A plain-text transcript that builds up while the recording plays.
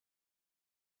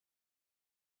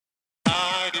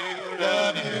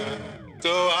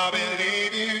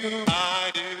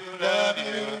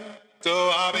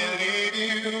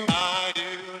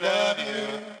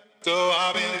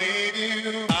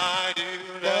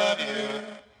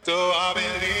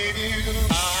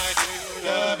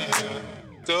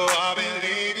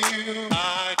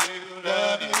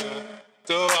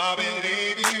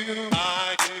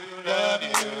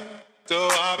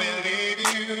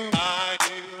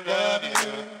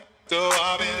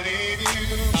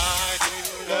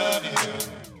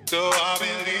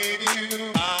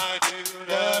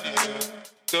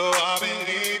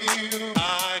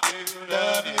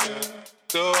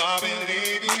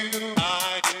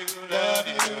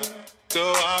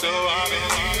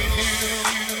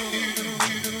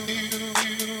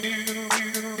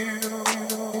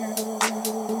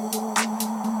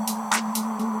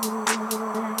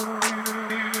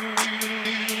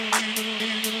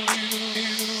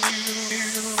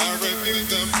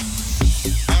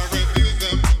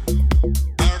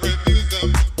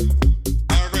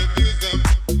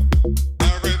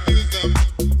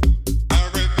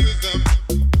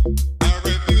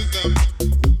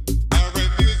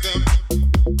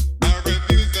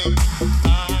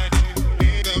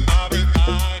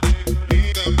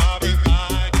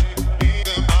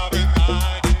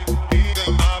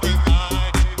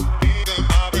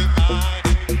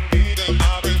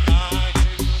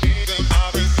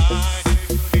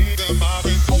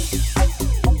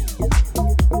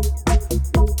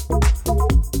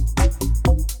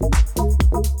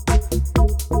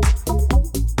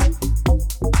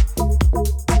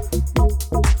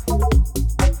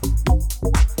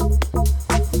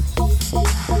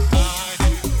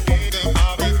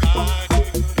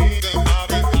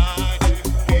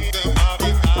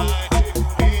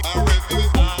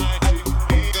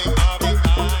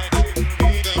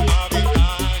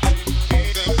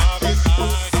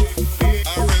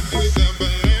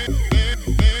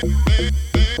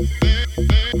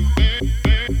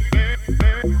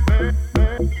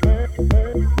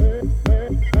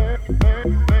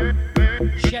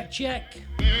Check.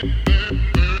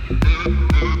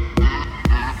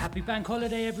 Happy bank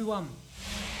holiday, everyone.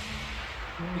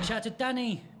 Big shout out to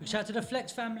Danny. Big shout out to the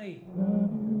Flex family.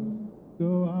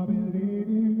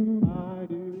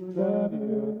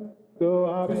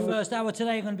 For the first hour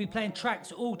today, I'm going to be playing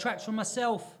all tracks from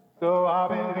myself. From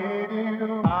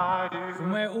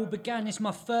where it all began, it's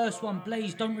my first one,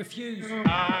 Blaise, Don't Refuse.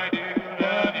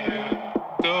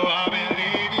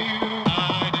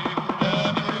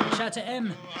 Shout out to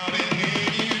M.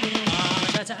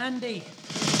 Shout out to Andy.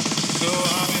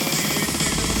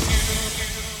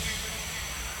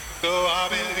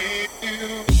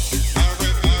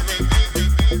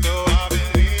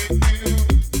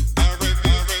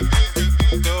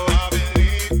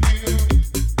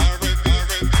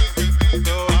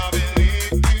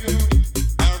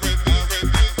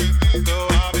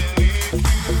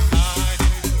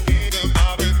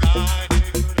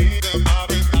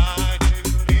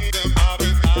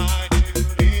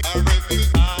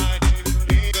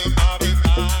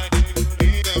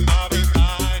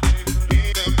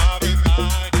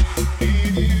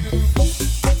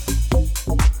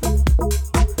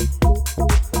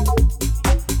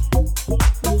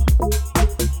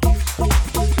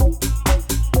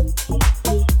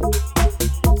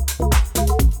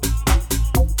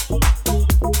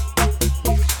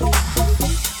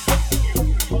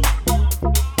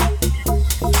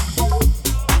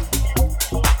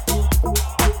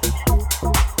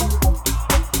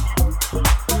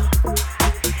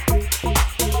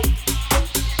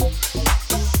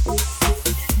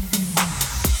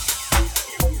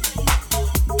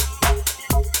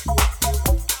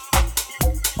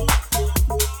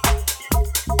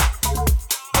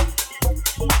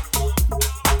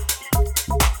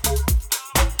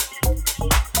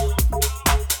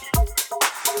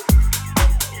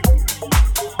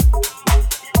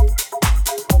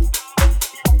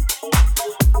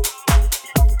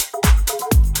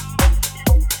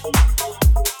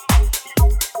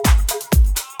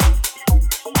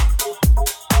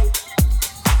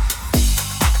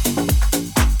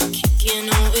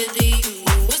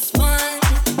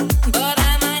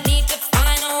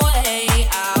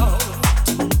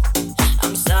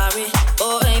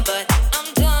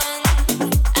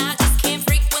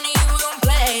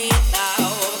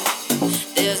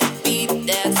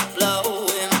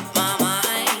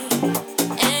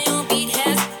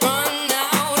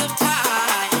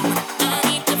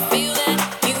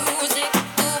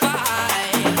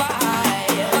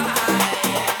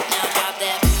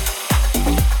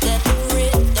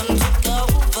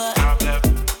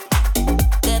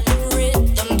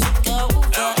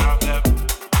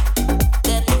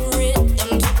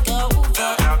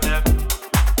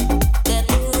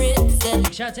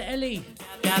 Shout out to Ellie.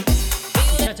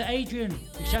 Shout out to Adrian.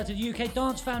 Shout out to the UK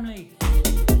Dance family.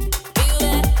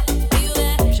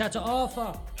 shout out to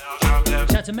Arthur. Big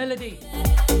shout out to Melody. Big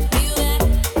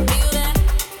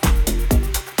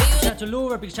shout out to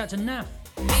Laura. Big shout out to Naf.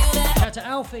 Big shout out to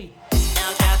Alfie.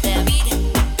 Now drop that beat.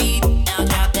 Now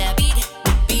drop that beat.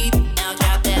 Now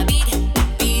drop that beat.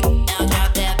 Now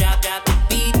drop that drop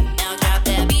beat. Now drop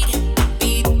that beat.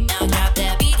 Now drop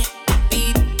that beat.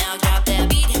 Now drop that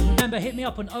beat. Remember, hit me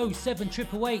up on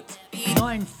 07888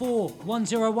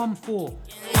 941014.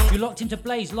 You're locked into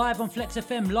Blaise live on Flex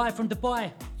FM, live from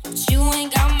Dubai. You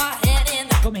ain't got my head in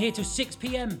the. Got me here till 6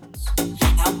 p.m.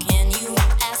 How can you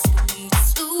ask me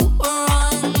to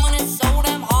run when it's so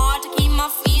damn hard to keep my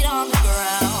feet on the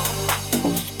ground?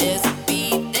 There's a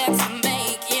beat that's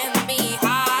making me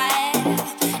high,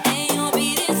 and your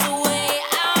beat is way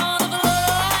out of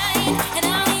line, and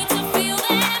I need to feel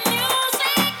that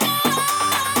music go.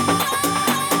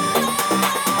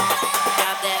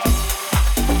 Got that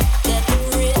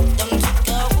rhythm took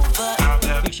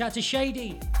over. Big shout out to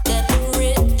Shady. That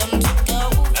rhythm took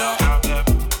over.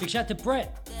 Big shout out to Brett.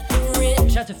 Big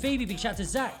shout out to Phoebe. Big shout out to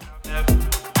Zach. That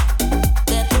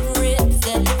rhythm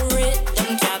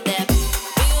drop that.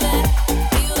 Feel that,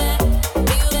 feel that, feel that,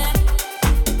 feel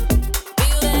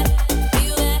that, feel that,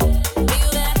 feel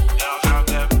that. Now drop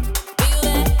that. Feel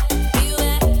that, feel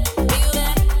that, feel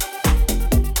that,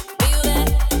 feel that,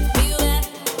 feel that,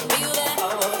 feel that.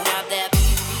 Oh, drop that.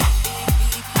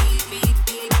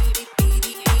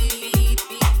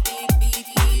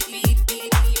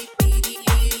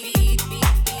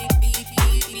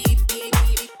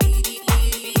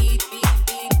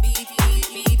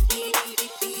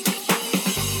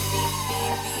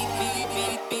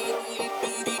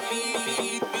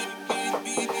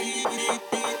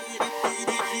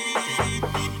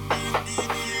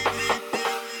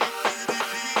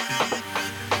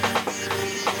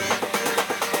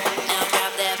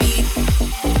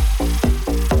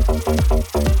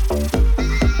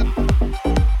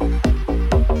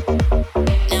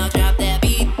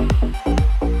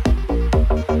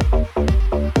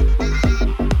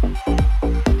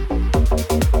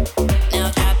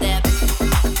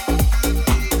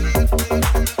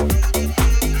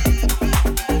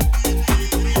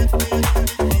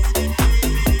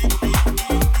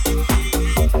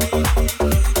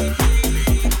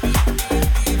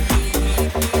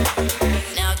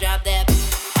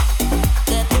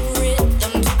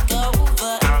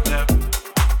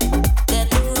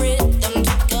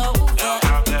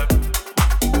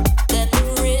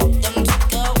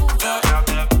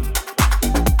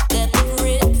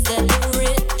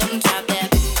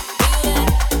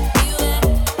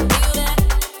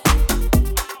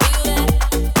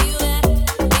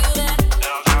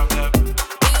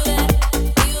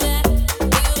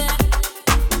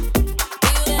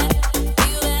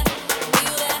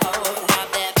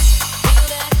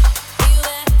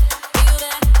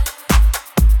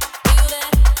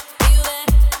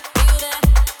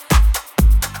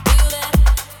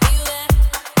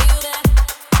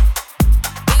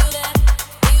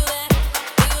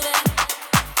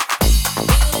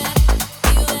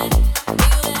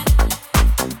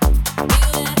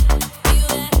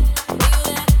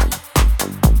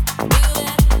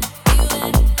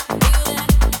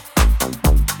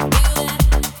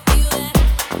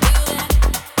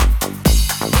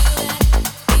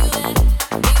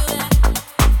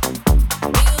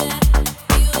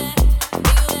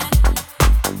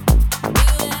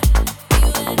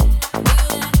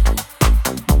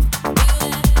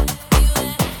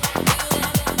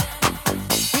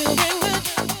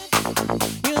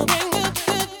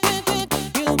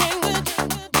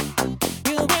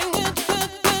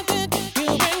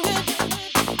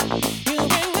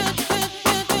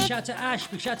 Shout out to Ash,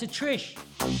 big shout out to Trish.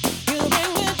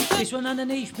 This one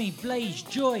underneath me, Blaise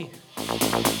Joy.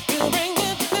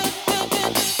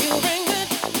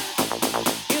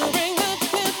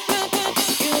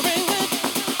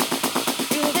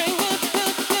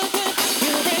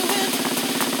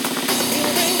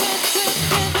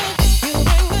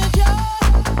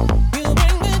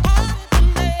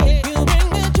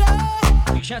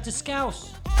 Big shout out to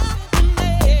Scouse.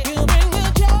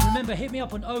 Remember, hit me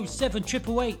up on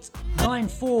 07888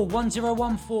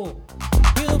 941014.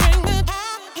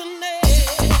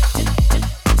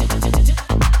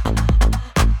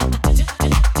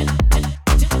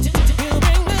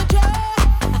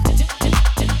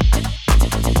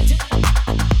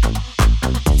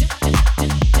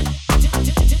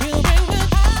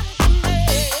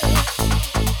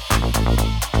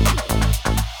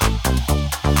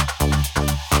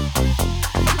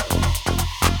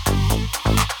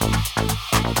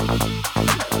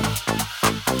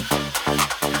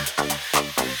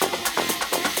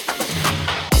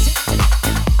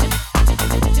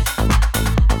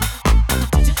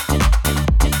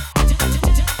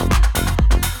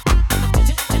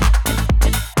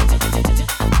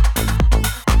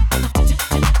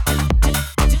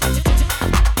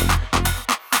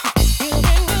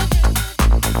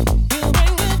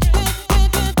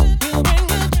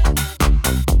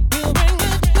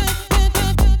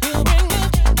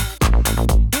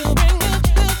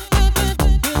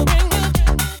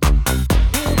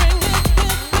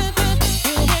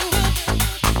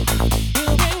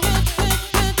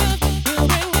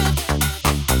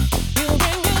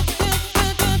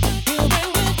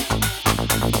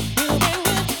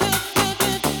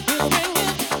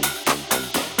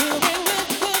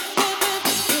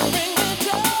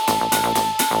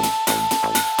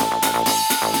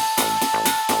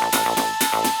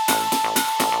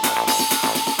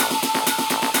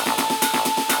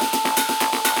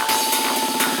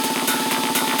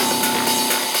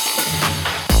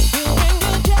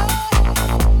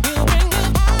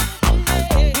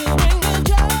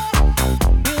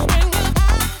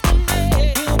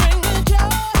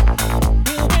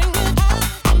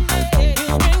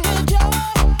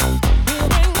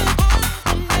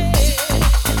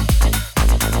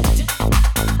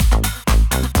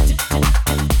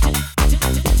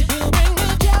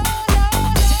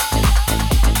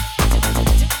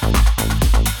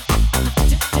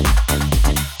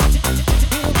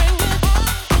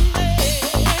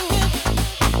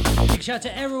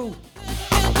 shout to Errol.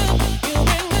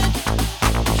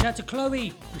 Big shout to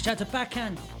Chloe. Big shout to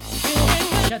Backhand.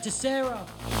 Big shout to Sarah.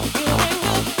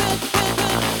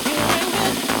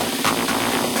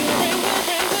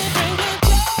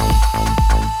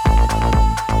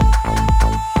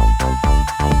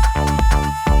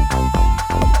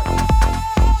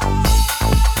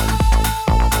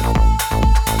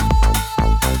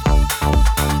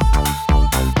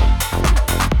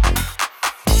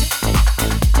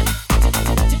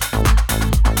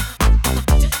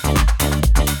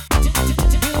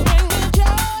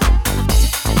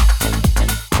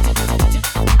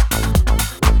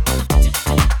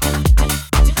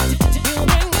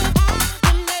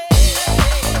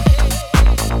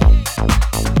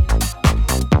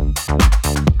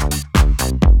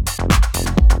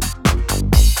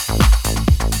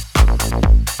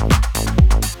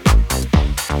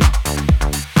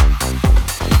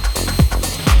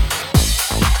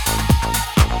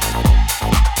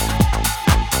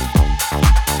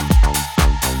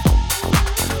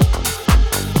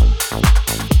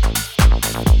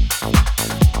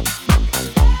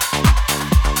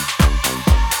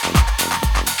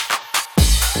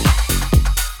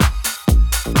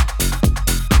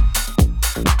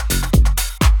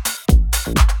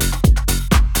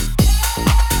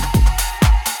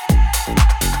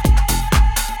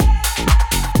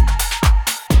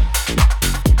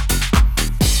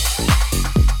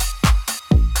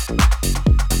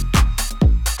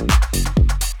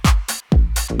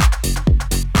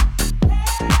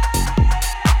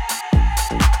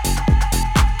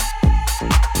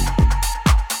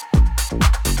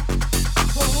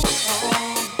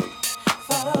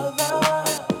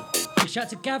 Shout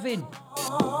to Gavin.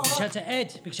 Big shout to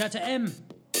Ed. Big shout to M.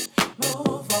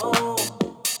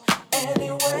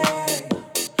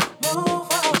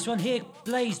 This one here,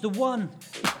 Blaise, the one.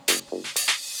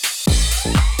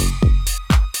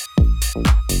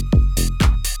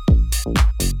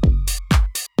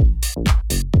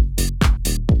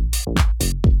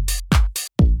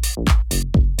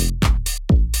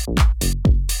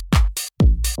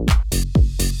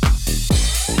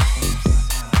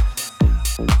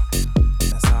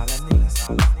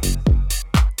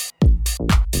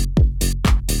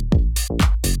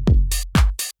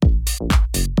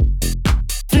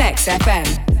 FM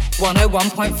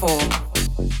 101.4.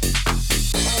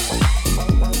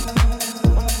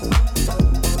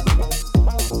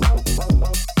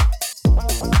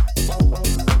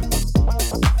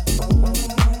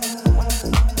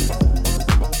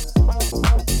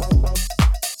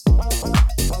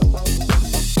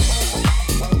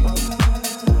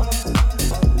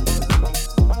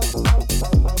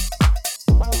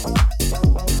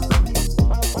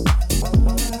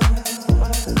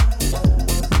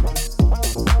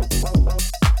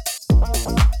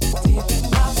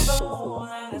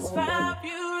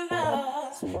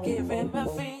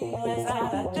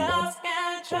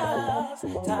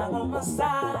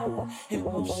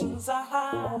 Emotions are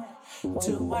high.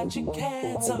 Do what you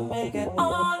can to make it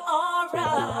all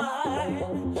alright.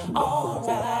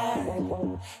 Alright.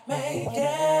 Make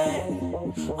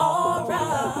it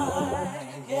alright.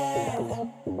 Yeah.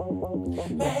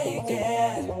 Make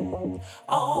it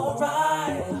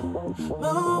alright.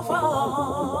 Move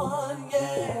on.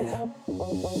 Yeah.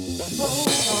 Move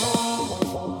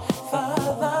on.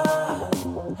 Further.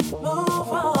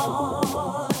 Move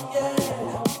on.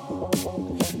 Yeah.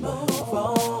 Move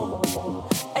on,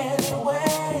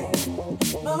 anyway.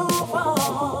 Move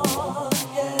on,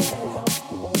 yeah.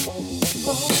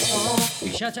 Move on.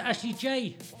 Big shout to Ashley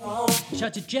J. Big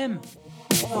shout to Jem.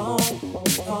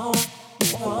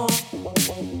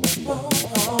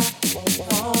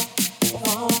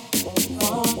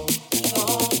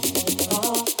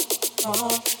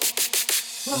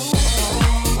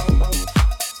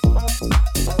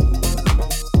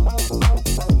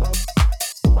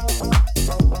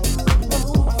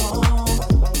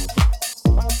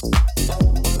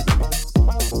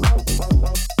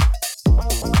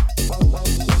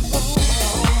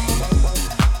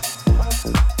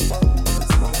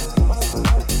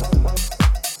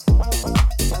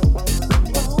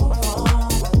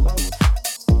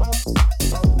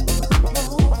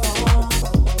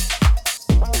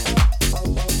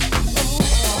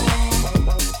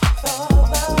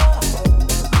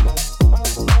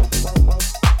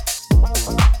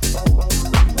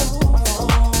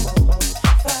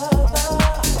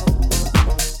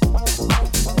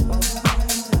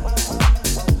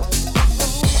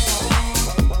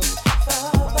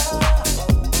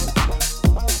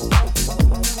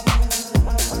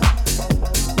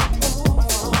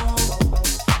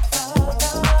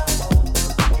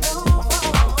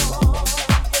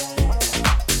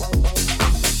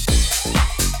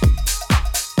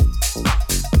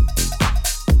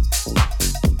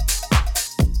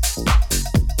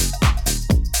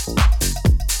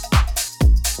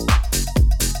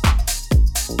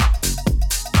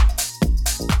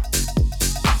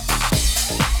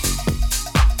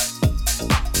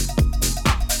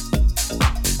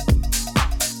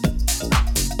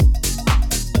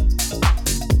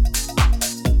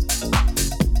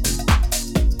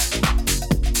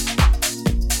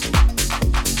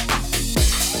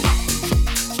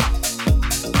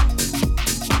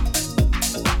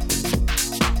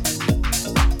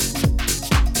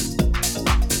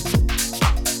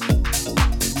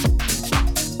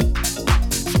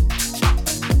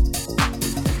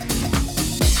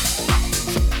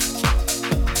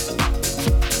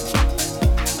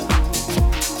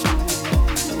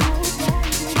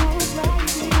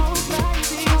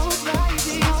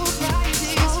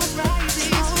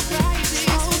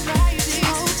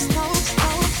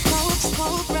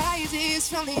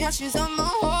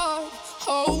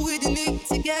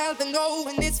 together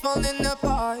knowing it's falling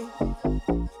apart.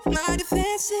 My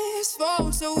defenses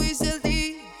fall so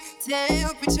easily.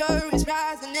 Temperature is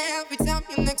rising every time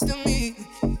you're next to me.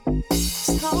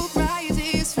 Smoke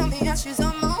rises from the ashes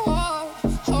on my wall.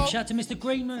 Shout out to Mr.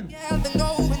 Greenman. Shout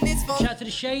out to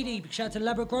the Shady. Shout out to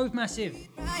Labrador Grove Massive.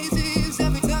 Rises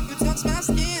every time you touch my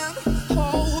skin.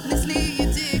 Hopelessly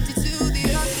addicted to the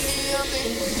ugly of it.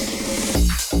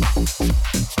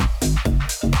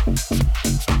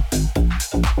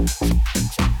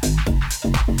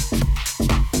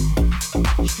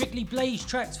 Strictly Blaise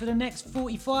tracks for the next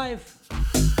 45.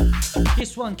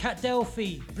 This one, Cat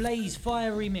Delphi, Blaise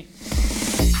Fire Remix.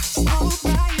 Smoke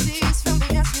rises from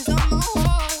the ashes on my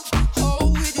wall.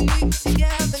 Holding me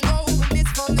together, knowing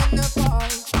it's falling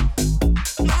apart.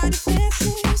 My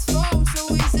defenses fall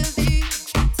so easily.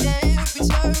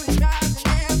 Temperature is rising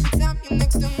every time you're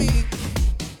next to me.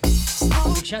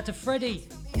 Big shout to Freddie.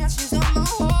 The ashes on my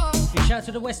wall. Big shout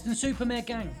to the Western Supermare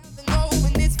Gang.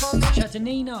 Knowing it's falling. Shout out to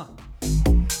Nina.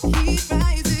 Heat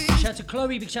rises. Big shout to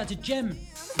Chloe. Big shout to Jem.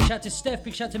 Big shout to Steph.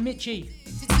 Big shout to Mitchie.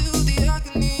 To the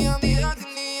agony of the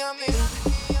agony of me.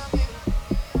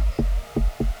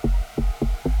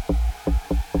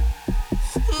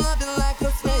 Loving like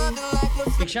a flame, like a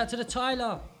Big shout to the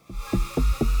Tyler.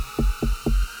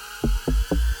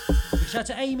 Big shout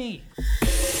to Amy.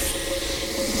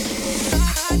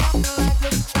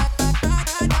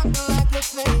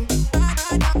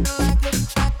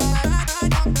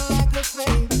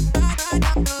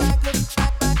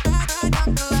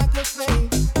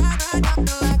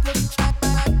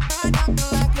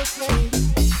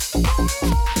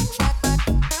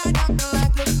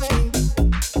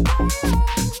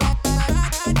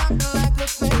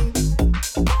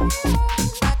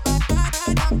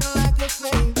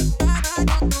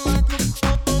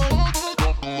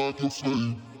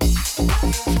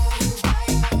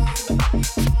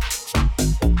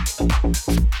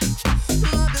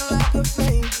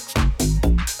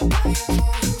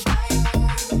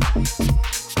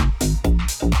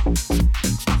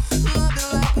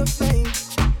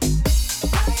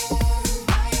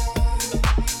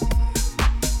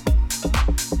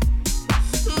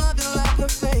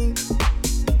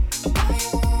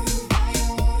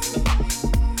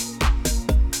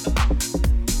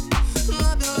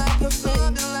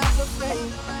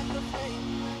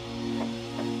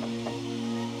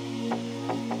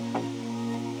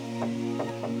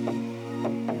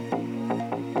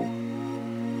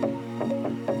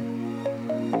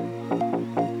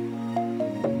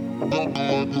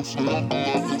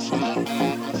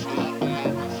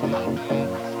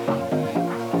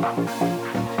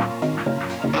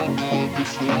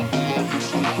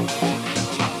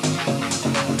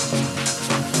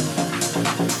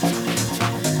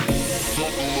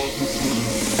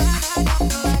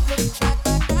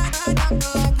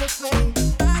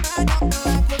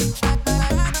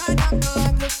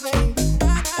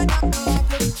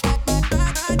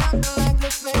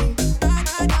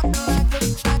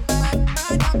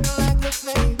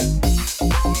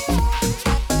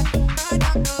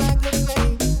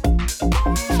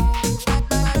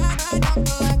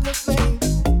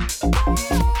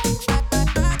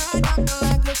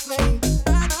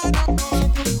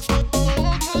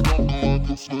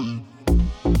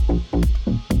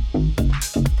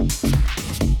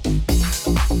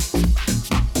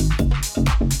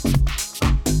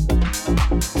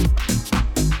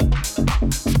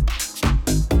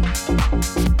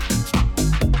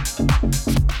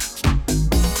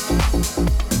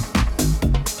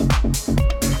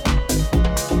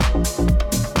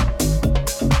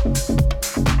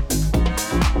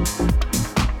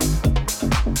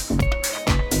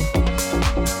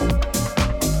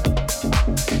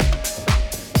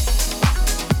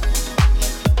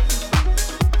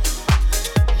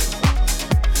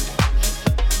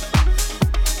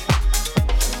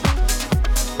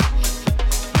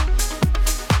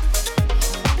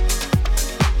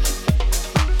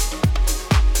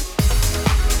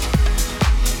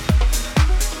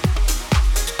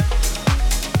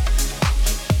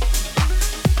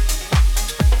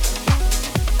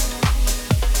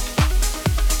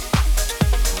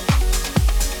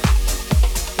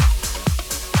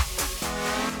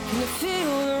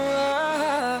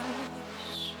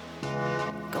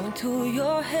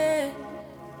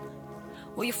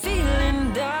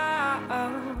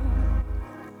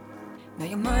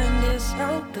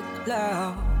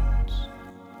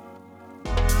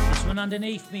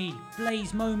 Underneath me,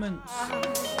 Blaise Moments.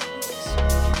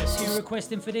 A few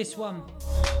requesting for this one.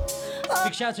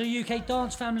 Big shout to the UK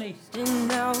dance family. Big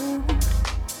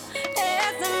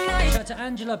shout to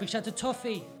Angela, big shout to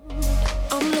Toffee.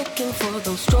 I'm looking for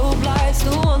those strobe lights,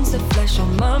 the ones that flash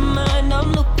on my mind.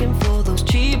 I'm looking for those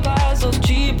cheap eyes,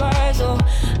 oh.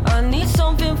 I need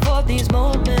something for these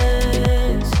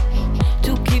moments,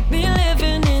 to keep me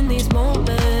living in these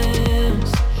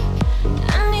moments.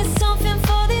 I need something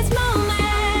for these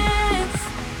moments.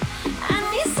 I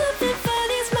need something for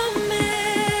these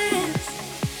moments.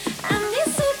 I need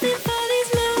something for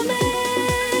these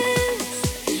moments.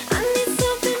 I need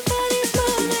something for these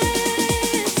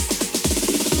moments.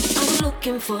 I'm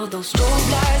looking for those strobe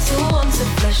lights, the ones that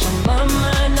flash on my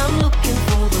mind. I'm looking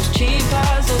for those cheap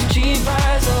eyes,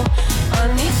 oh. I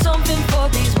need something for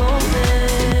these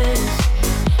moments,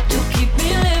 to keep me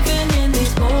living in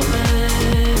these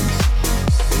moments.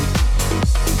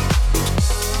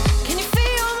 Can you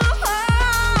feel my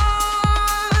heart?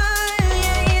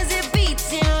 Yeah, is it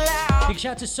beating loud? Big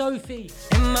shout to Sophie.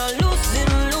 Am I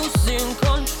losing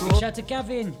control? Big shout to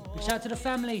Gavin. Big shout to the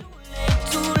family.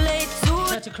 Too late. Big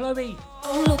shout to Chloe.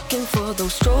 I'm looking for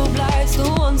those strobe lights, the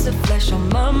ones that flash on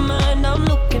my mind. I'm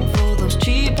looking for those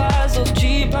cheap eyes,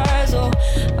 oh.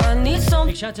 I need something.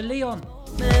 Big shout to Leon.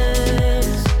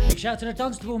 Big shout to the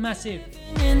Dunstable Massive.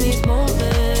 In these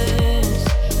moments,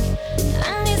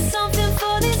 I need something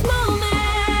for these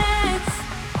moments.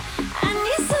 I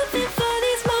need something for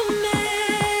these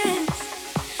moments.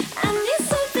 I need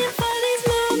something for these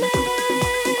moments.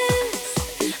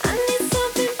 I need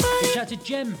something for Big shout to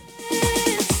Jem.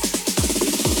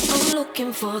 I'm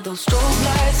looking for those strobe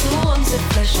lights, the ones that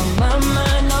flash on my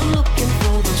mind. I'm looking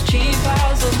for those cheap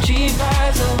eyes,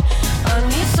 oh. I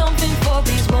need something for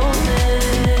these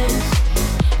moments,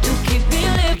 to keep me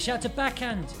living. Big shout to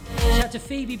Backhand. Big shout to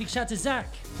Phoebe. Big shout to Zach.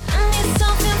 I need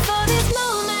something for these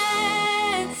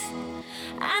moments.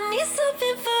 I need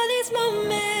something for these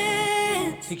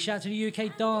moments. Big shout to the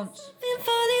UK Dance. Something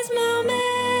for these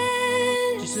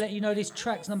moments. Just to let you know, this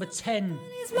track's number 10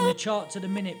 in the charts at the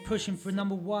minute, pushing for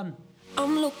number 1.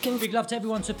 I'm looking for Big love to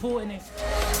everyone supporting it.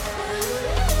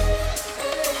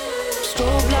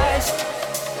 strobe lights.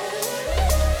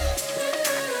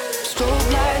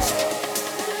 Strobe lights.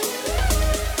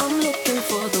 I'm looking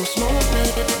for those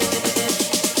moments.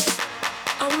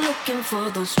 I'm looking for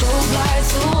those strobe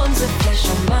lights, the ones that flash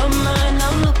on my mind.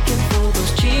 I'm looking for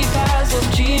those cheap eyes,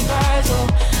 oh.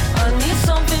 I need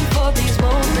something for these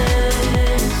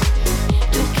moments,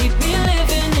 to keep me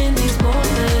living in these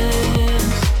moments.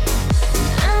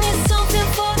 I need something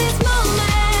for these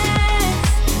moments.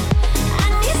 I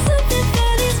need something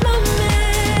for these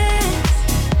moments.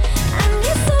 I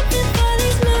need something for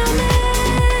these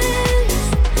moments.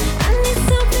 I need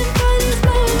something for these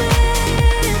moments.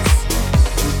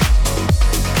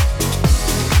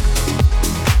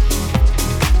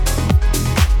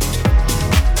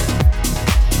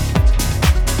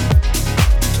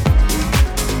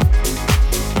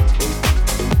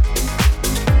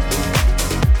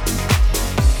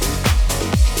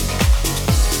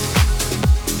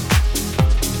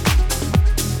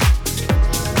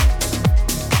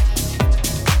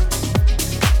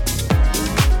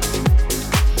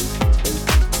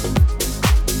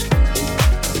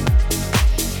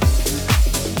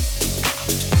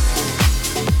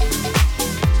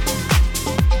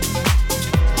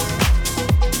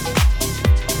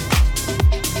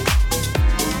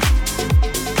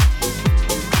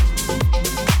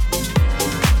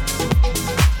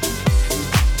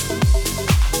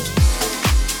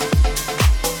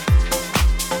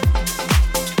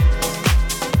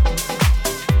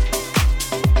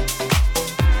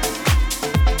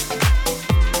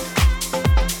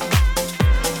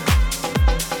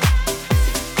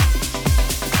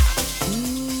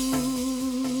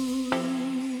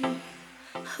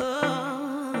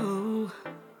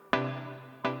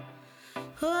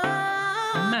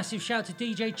 Massive shout to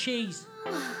DJ Cheese.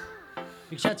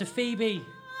 Big shout to Phoebe.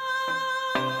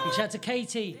 Big shout to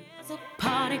Katie. There's a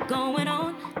party going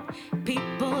on,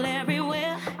 people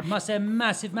everywhere. Must say a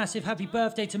massive happy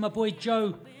birthday to my boy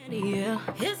Joe. Yeah,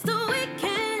 it's the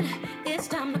weekend, it's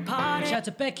time to party. Big shout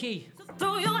to Becky. So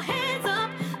throw your hands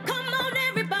up, come on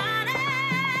everybody.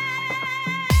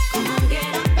 Come on,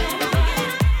 get up,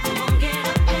 everybody. Come on, get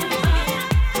up,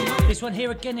 everybody. This one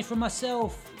here again is from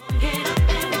myself. Come on, get up,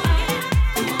 everybody.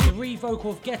 The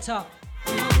re-vocal of Get Up.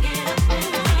 Come on, get up,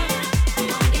 everybody. Come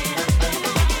on, get up,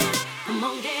 everybody. Come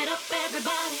on, get up,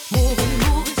 everybody.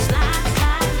 Moving, slide,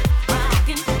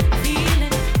 rocking,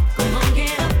 feeling. Come on,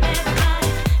 get up, everybody.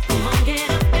 Come on, get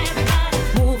up, everybody.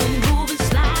 Moving,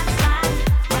 slide,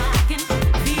 rocking,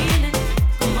 feeling.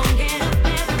 Come on, get up,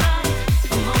 everybody.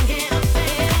 Come on, get up,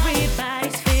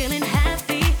 everybody's feeling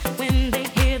happy when they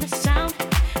hear the sound.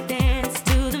 Dance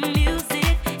to the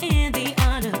music in the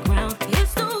underground.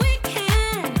 It's the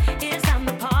weekend, it's time to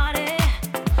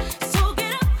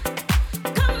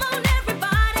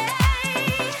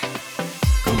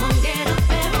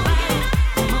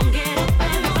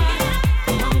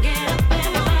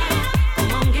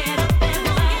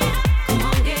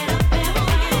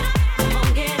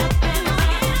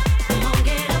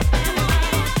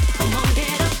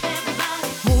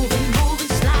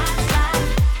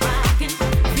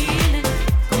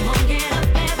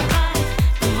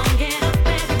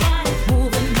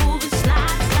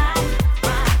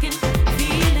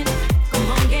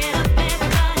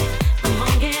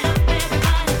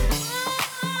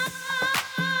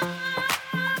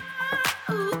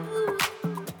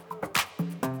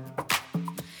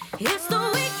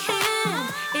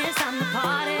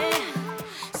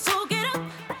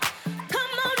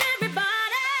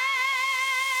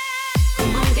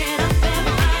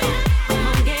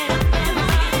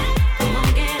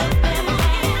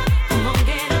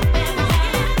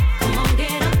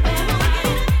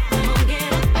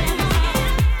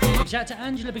shout out to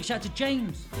Angela, big shout out to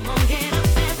James. Come on, get up,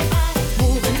 everybody.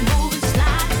 Moving, moving,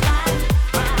 slide, slide,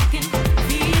 rocking,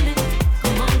 feeling.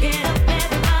 Come on, get up,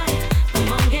 everybody. Come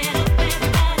on, get up,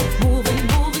 everybody. Moving,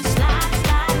 moving, slide,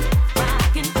 slide,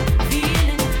 rocking,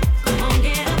 feeling. Come on,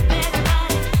 get up,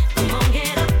 everybody. Come on,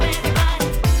 get up,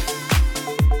 everybody.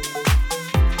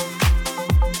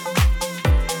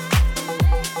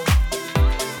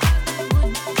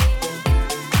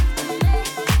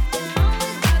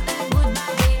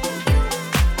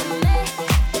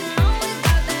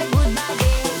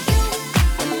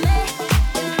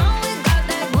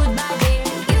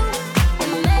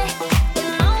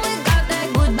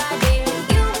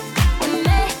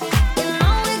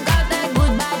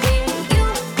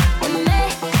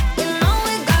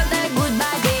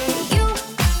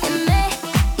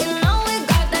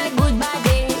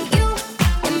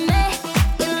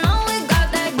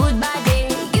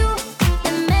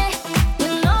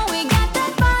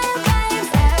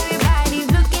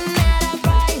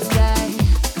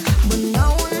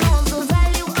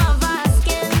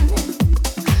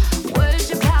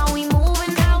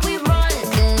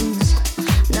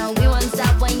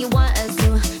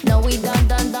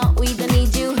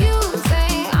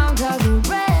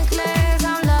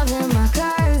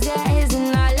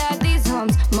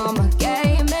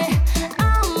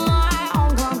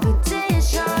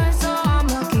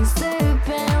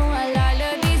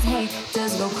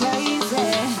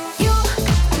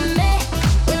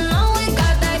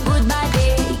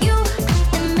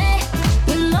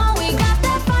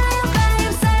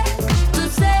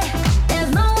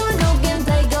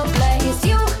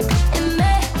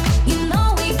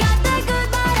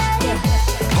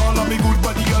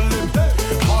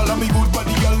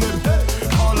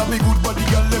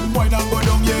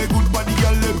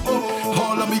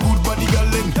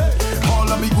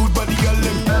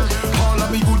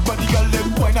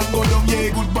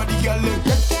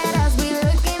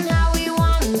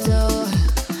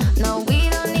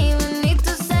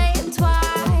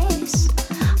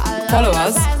 Follow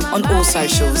us on all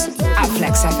socials at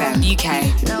FlexFM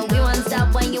UK. No, we won't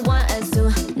stop when you want us to.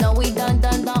 No, we don't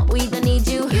need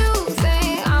you. You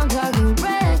think I'm talking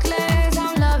reckless.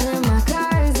 I'm loving my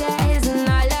cars, yeah, isn't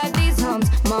I like these homes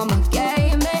mama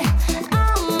gave me?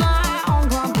 I'm my own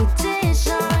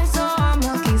competition, so I'm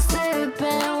lucky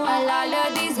slipping while all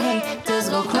of these haters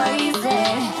go crazy.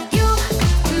 You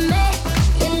and me,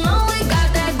 you know we got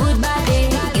that good body.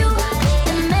 You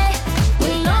and me,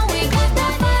 we know we got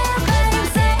that fire, baby.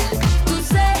 Say to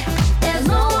say, there's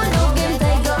no one who can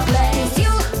take your place.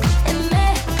 You and me,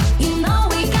 you know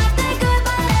we got that good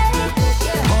body.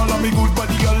 All of me good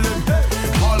body girl them,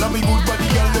 all of me good body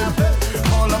girl them,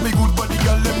 all of me good body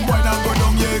girl them. Why not go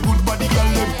down, yeah, good body girl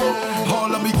them.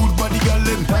 All of me good body girl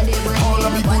them, all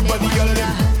of me good body girl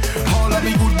them, all of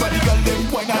me good body girl them.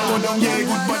 Why not go down, yeah,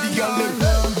 good body girl them.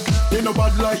 They no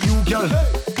bad like you, girl.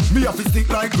 Me have to stick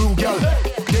like glue, girl.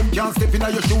 Them can't step in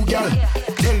your shoe, girl.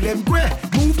 Tell them where,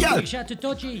 move, girl. Big shout out to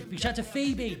Dodgy, big shout out to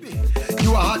Phoebe, big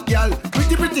You a hot girl,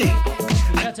 pretty, pretty.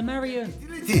 shout out to Marion,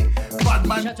 Bad big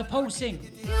man. shout out to Pulsing.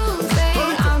 You say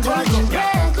I'm talking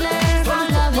reckless.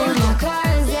 I'm loving my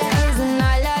cars, yeah, isn't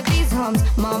I like these homes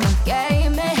mama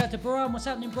gave me? Shout out to Brian, what's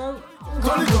happening, bro?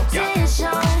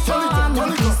 Competition, so I'm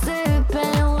lucky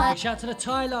slipping while Big shout out to the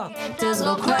Tyler. haters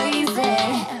go crazy.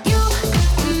 You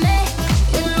and me,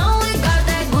 you know we got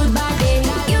that good body.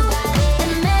 You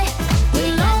and me, we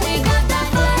know we got that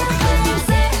fire, baby.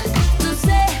 Say to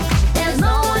say, there's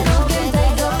no one who can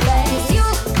take your place. You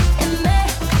and me,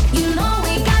 you know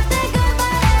we got that good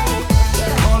body.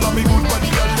 All of me good body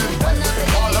girl them,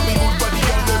 all of me good body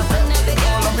girl them,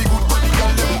 all of me good body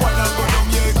girl them. Why not go down,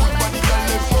 yeah, good body girl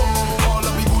them. All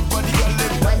of me good body girl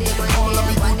them, all of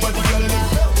me good body girl them,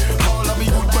 all of me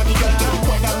good body girl them.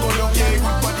 Why not go down, yeah, good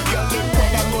body girl them.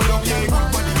 Why not go down, yeah, good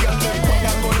body girl them. Why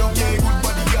not go down, yeah, good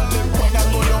body girl them. Why not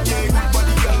go down,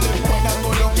 yeah, good body girl them. Why not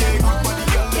go down, yeah, good body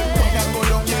girl them. Why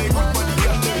not go down, yeah, good body girl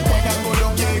them. Why not go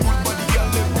down, yeah, good body girl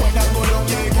them. Why not go down,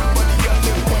 yeah, good body girl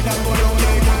them. Why not go down,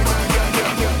 yeah, good body girl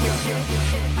them.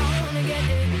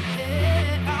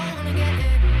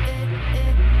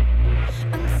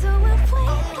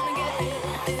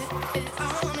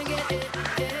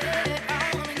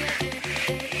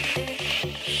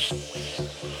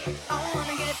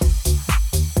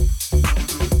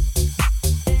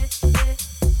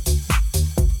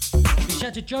 Big shout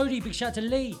out to Jody, big shout out to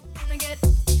Lee, big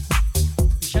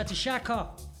shout out to Shaka,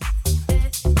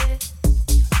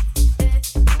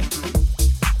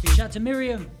 big shout out to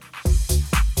Miriam,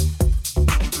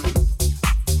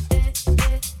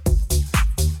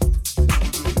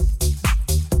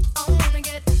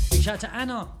 big shout out to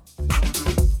Anna,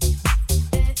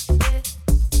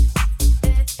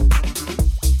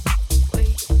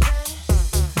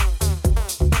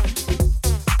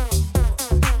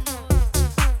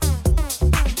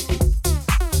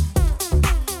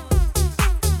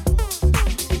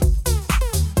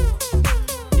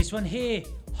 This one here,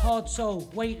 Hard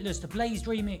Soul, Weightless, the Blaise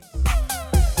remix.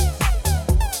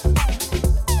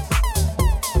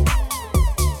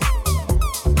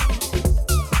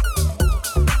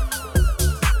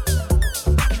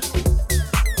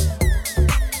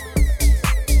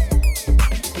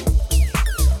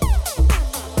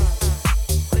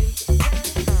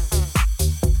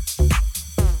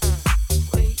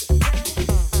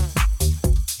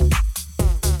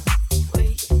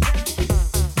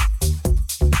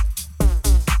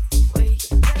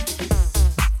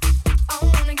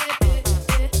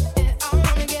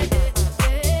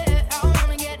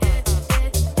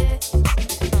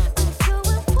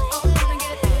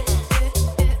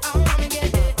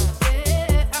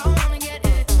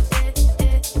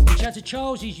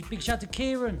 Charlesy, big shout to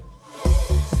Kieran,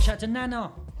 big shout to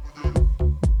Nana.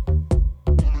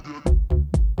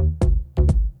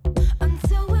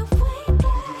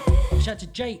 Big shout to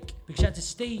Jake, big shout to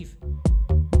Steve.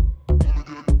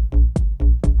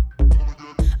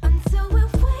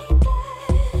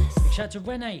 Big shout to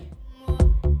Renee.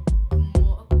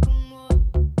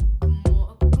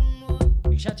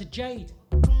 Big shout to Jade.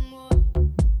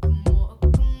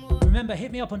 Remember,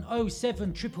 hit me up on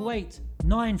 07888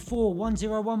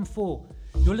 941014.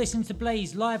 You're listening to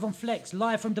Blaise live on Flex,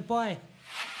 live from Dubai.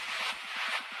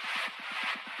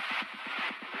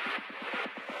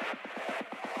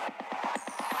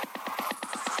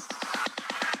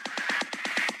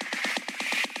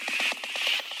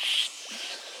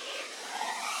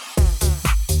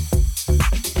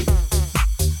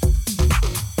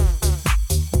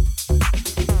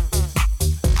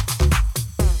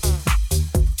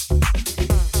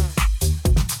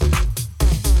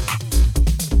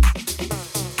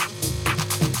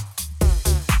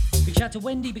 Big shout to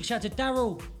Wendy, big shout to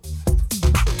Daryl,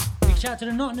 big shout to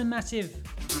the Nottingham Massive.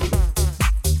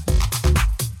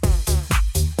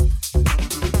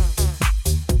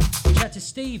 Big shout to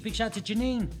Steve, big shout to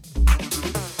Janine.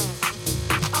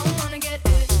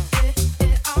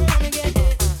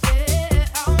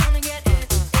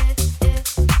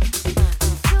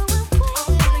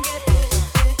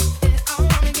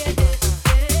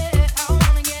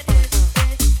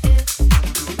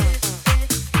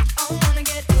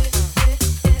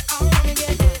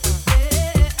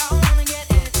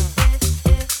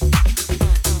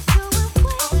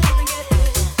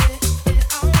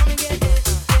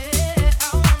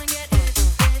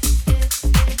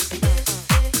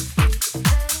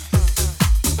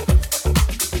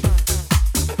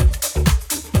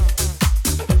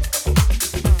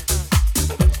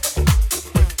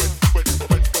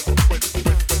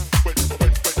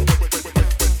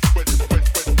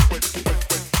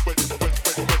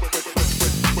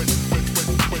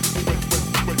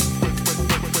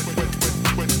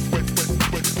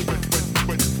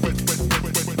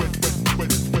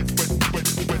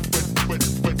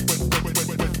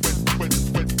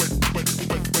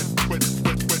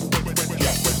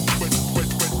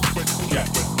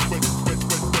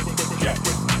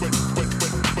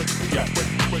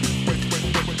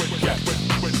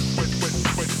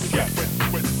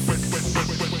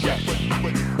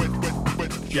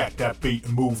 Jack that beat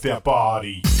and move that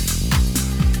body.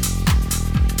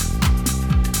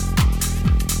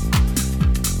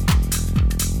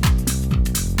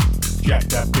 Jack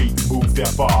that beat and move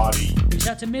that body. Big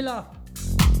shout to Miller.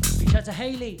 Big shout to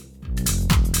Haley.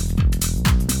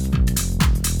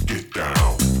 Get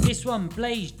down. This one,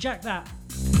 Blaise, jack that.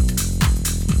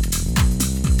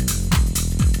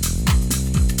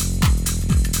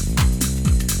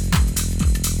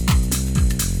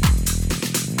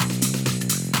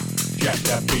 Jack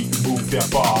that beat and move that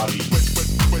body.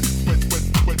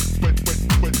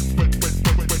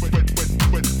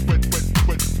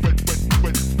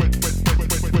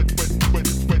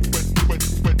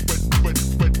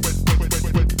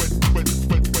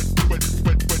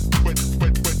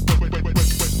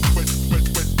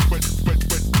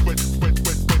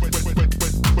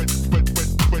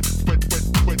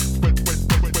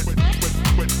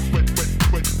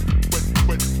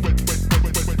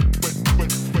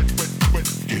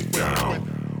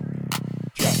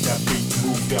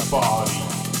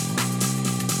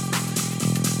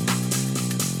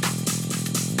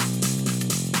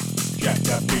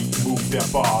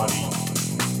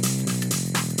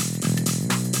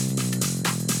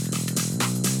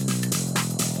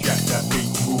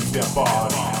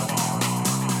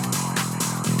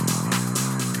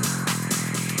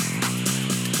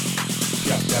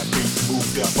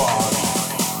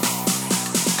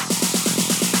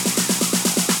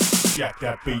 Jack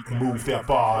that beat and move that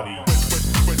body.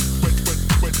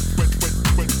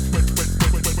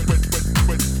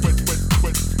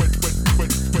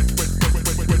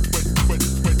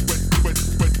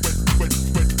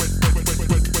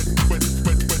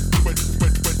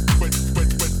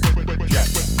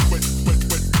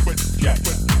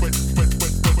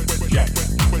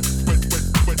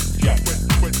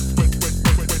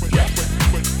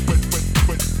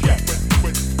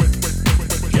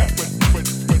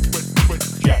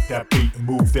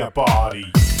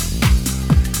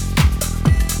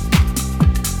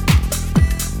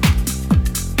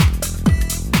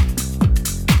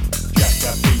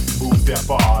 their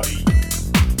body.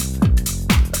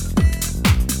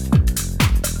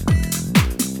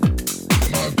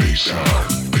 My baseline,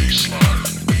 baseline,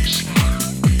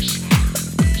 baseline,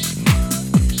 baseline.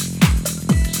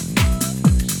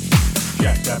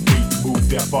 Get that beat, move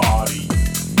their body.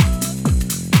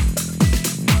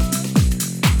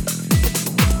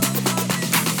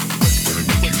 Gonna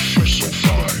make you feel so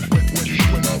fine when you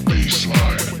hear my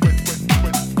baseline.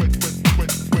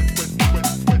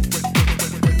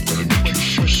 Gonna make you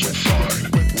feel so fine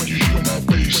when you hear my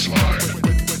baseline.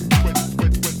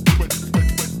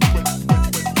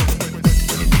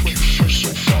 Gonna make you feel so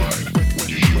fine when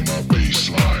you hear my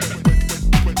baseline.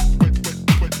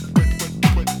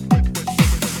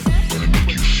 Gonna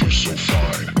make you feel so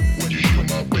fine when you hear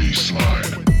my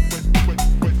baseline.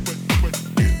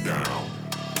 Get down.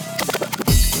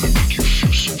 Gonna make you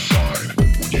feel so fine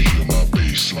when you hear my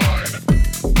baseline.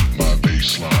 My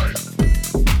baseline.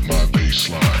 My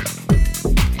baseline.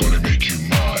 Gonna make you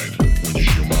mine when you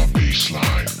hear my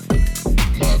baseline.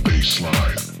 My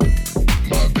baseline.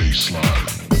 My baseline.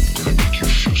 Gonna make you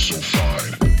feel so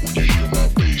fine when you hear my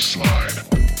baseline.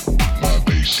 My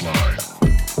baseline.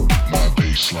 My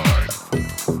baseline.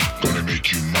 Gonna make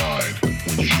you mine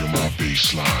when you hear my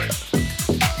baseline.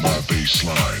 My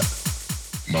baseline.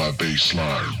 My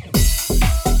baseline.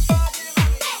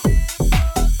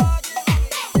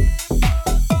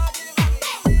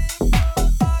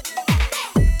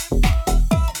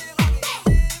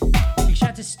 Big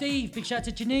shout to Steve, big shout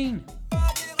to Janine.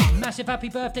 Massive happy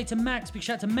birthday to Max, big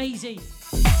shout to Maisie.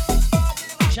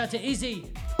 Big shout to Izzy.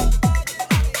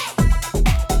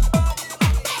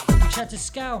 Big shout to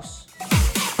Scouse.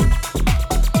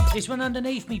 This one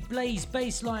underneath me, Blaise,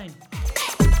 bassline.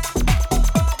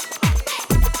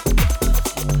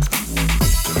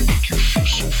 Gonna make you feel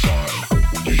so fine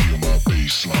when you hear my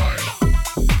baseline.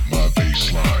 My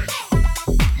baseline.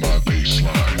 My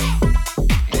baseline.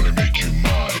 Gonna make you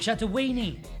mine. Big shout to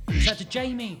Weenie, big shout to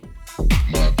Jamie.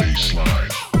 My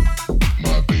baseline.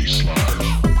 My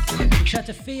baseline. Gonna make Big shout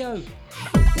to Theo.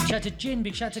 Big shout to Jin,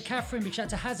 big shout to Catherine, big shout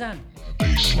to Hazan. my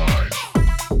baseline.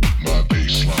 My Big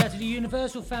baseline. shout to the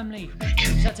Universal family. Big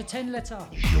shout to 10 letter.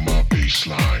 Hear my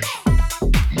baseline.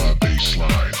 My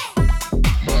baseline.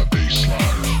 My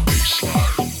baseline.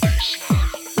 Baseline.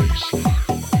 Baseline. Baseline.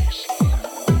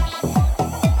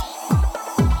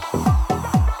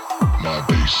 My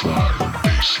baseline.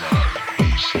 Baseline.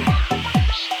 Baseline.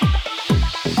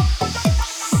 My baseline.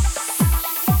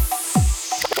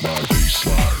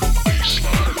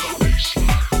 Baseline.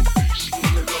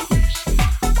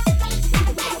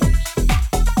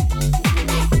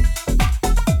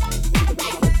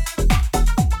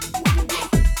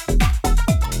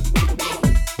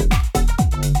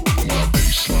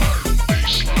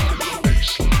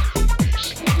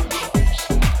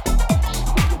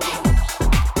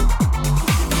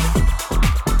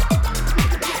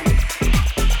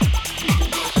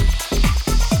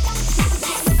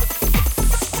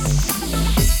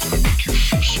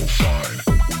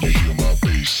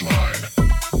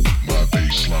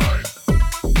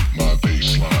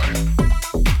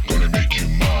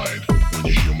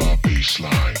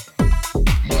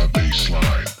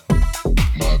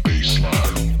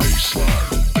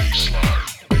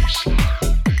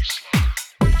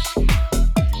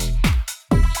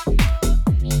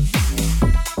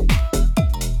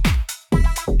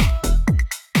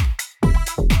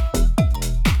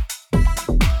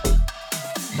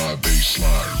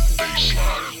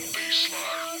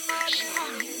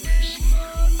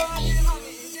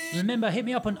 Remember, hit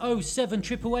me up on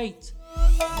 07888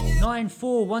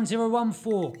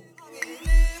 941014.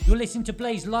 You're listening to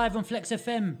Blaise live on Flex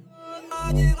FM.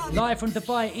 Live from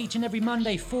Dubai each and every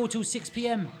Monday, 4 till 6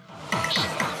 p.m. Big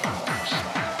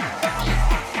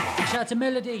shout out to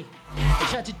Melody. Big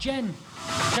shout out to Jen. Big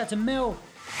shout out to Mel.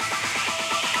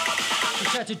 Big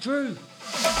shout out to Drew.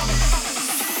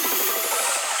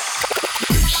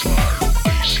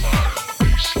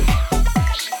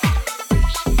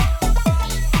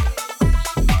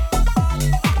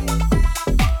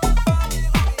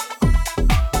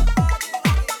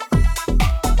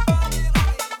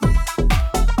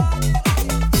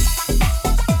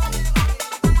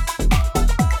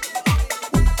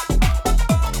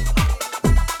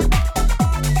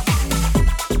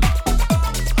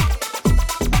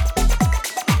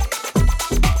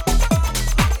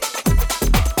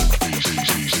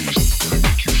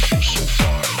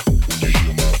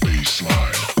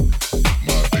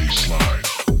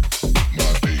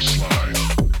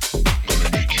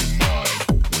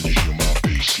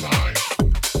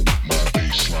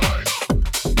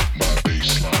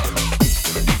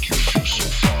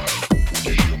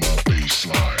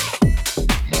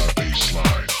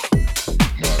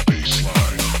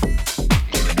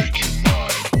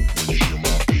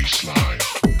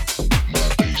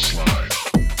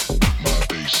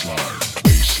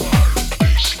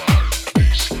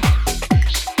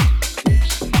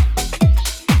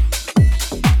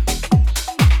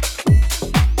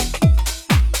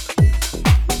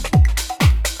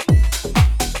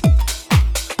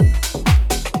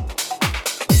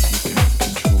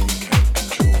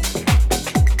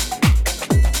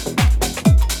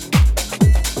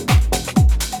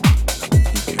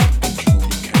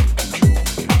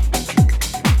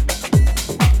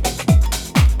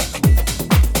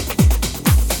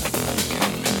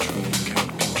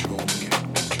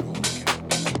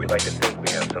 like to think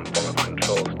we have some form of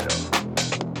control still.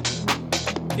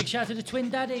 Big shout to the Twin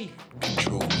Daddy.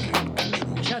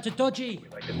 Big shout to Dodgy. We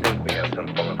like to think we have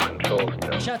some form of control still.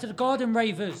 Big shout to the Garden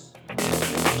Ravers.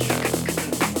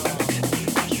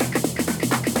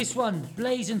 This one,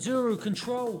 Blaise and Zuru,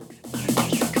 Control.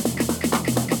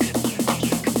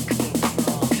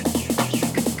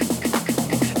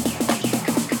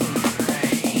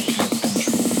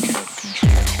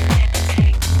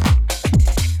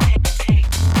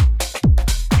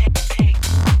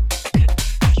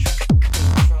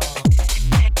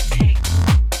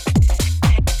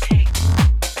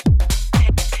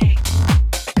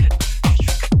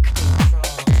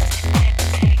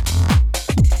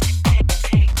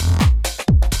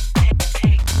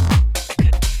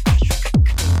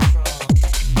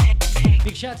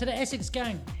 Shout out to the Essex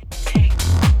gang.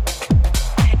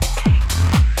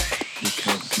 You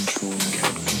can't control me.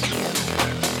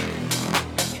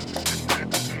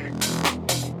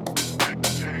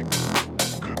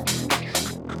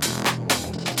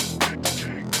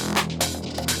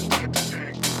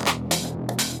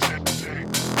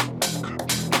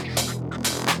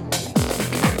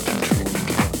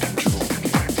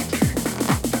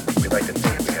 We like to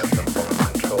think we have some form of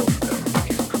control still.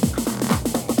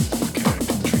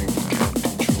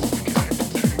 Control.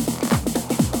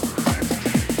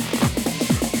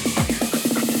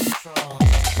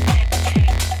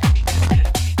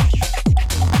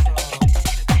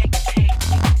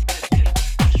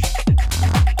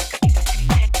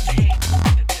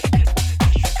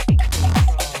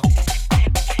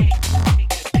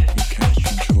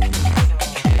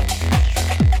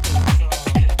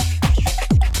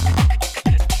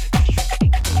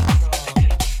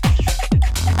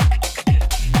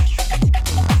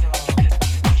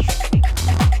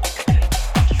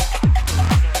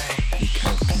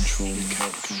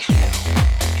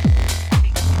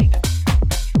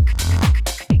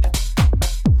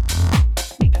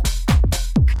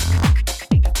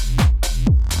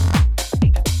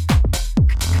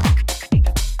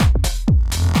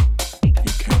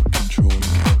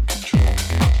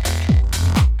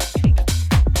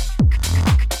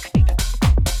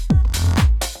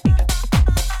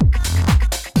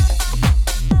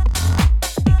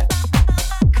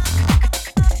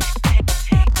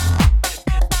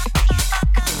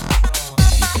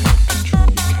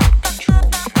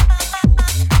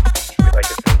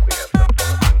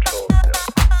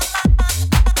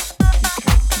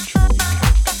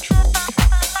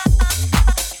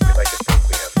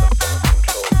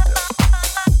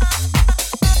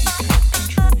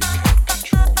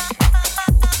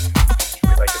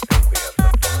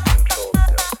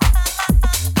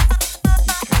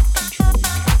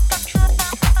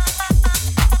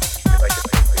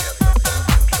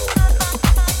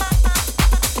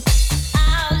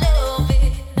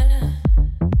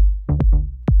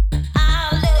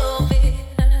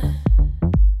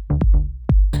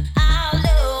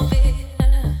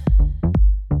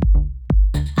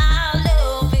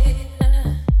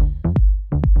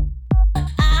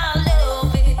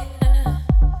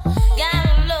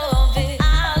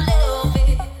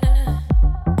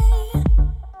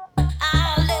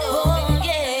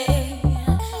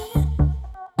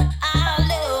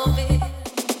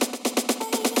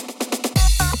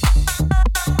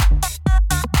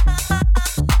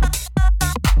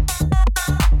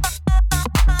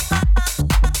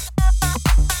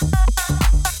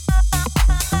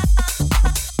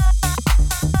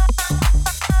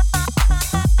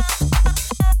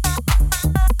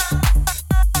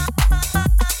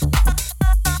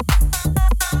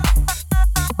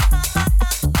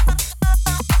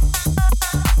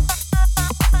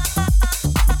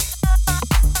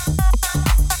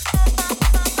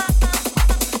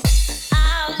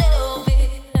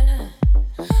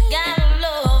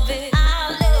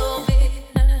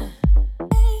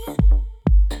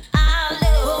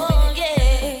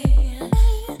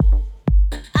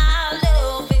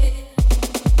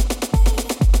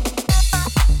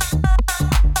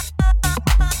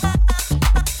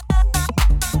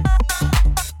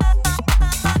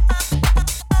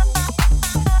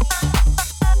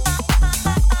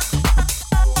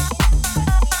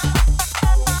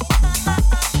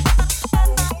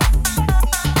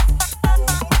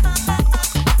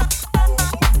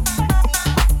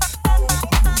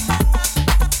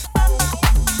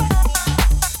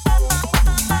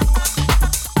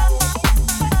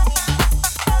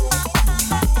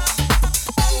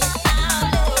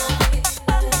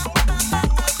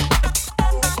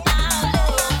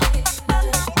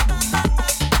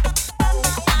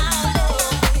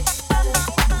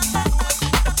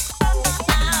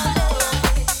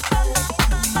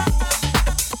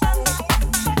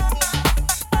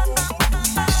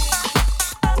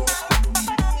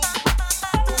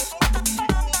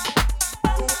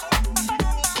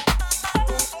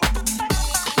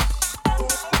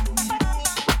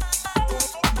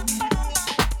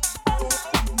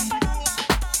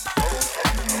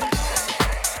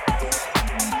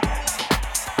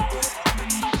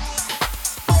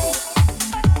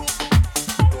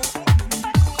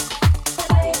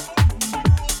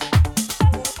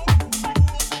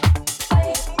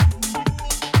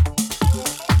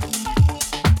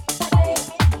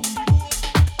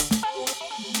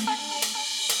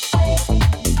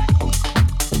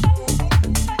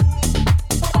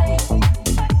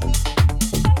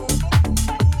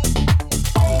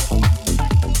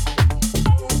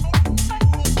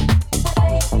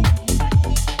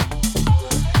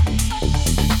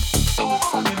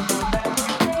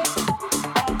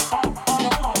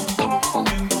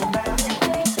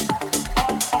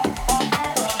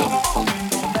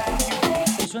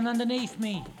 underneath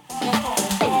me.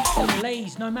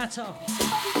 Blaise, no matter.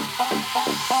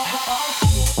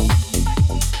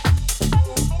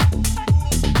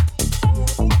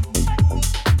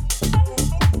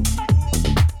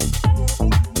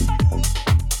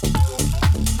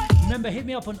 Remember, hit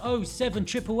me up on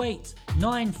 07888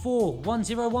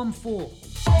 941014.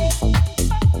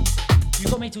 You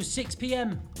got me till 6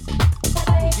 p.m.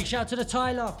 Big shout out to the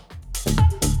Tyler.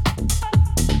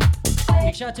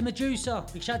 Big shout out to Medusa.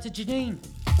 Big shout out to Janine.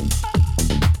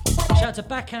 Big shout out to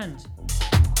Backhand.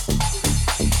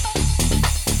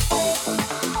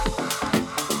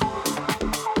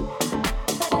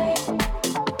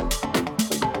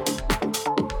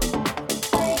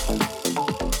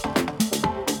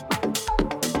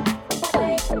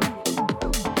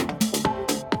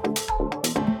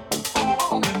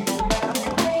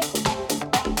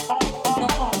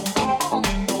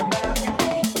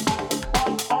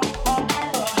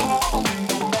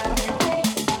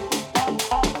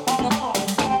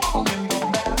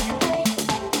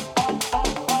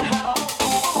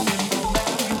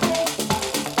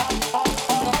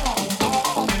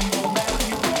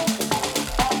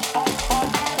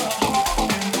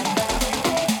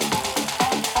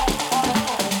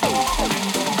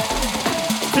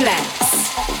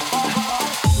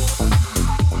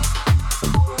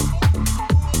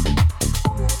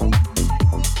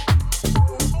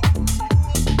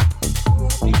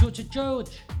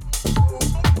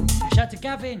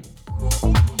 Gavin.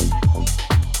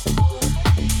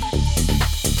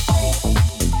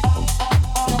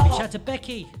 Big shout to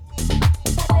Becky.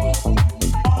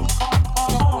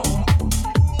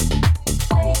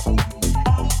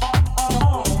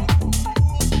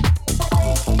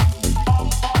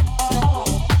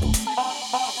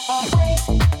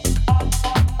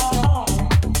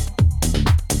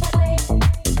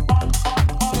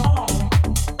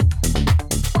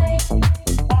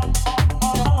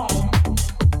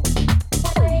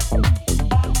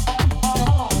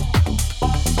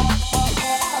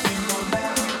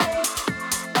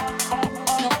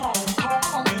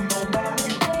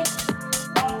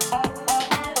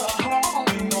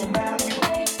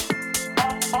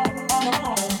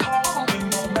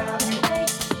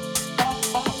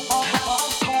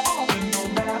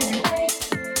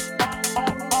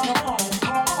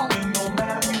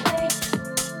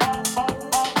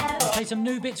 Some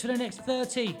new bits for the next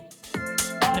 30.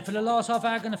 And then for the last half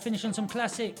hour, I'm going to finish on some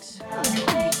classics.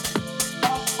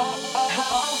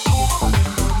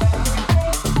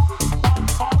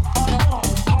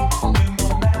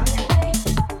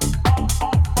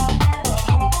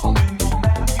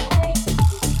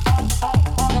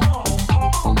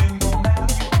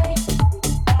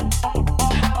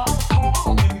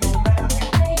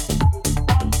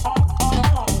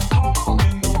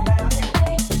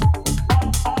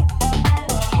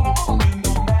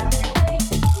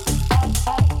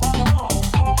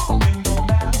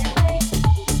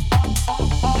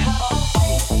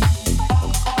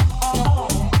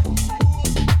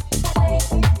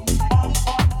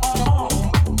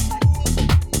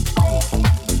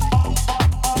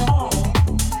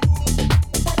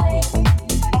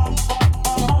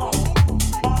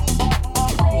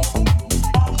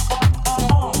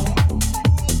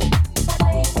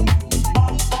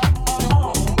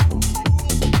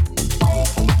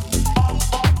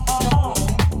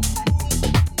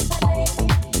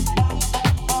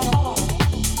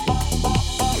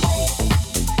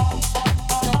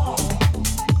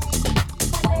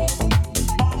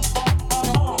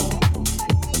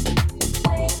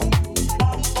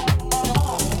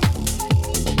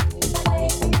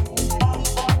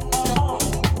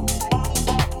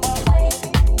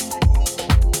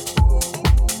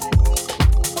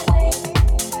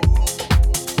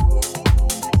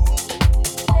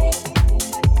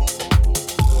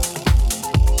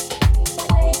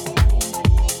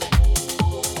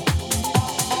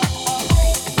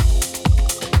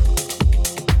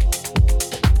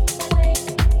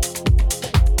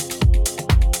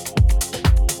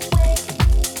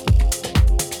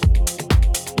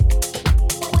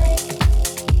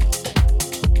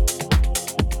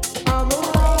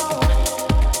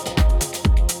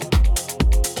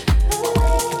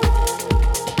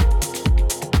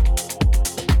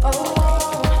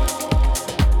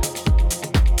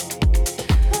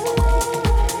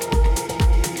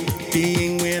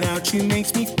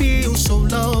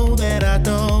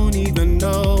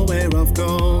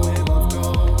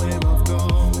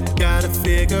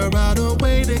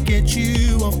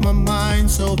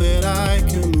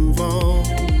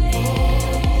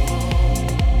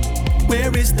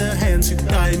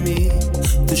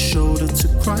 the shoulder to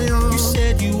cry on. You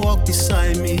said you walked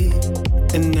beside me,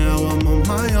 and now I'm on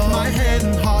my own. My head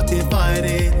and heart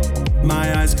divided,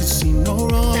 my eyes could see no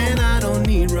wrong, and I don't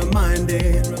need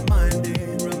reminded.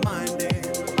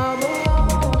 I'm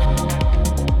alone.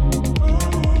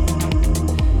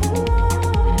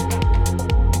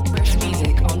 Fresh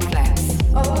music on Flex.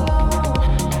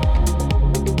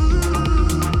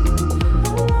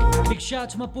 Big shout out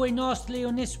to my boy Nastily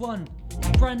on this one.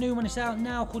 Brand new one, it's out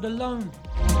now, called Alone.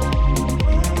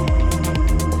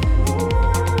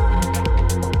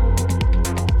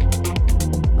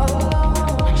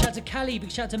 Big shout out to Cali,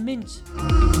 big shout out to Mint,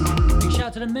 big shout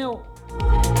out to the Melt,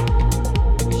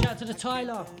 big shout out to the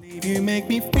Tyler. You make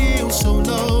me feel so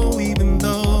low, even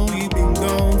though you've been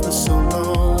gone for so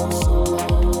long.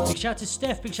 Big shout out to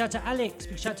Steph, big shout out to Alex,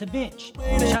 big shout out to Mitch,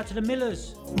 big shout out to the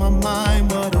Millers. My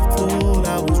mind, what a fool,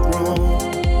 I was wrong.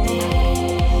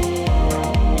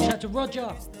 Shout out to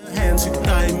Roger. The hands who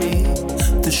guide me,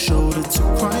 the shoulder to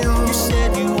cry on. You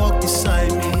said you walked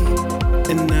beside me,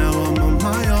 and now I'm on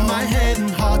my own. My head and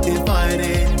heart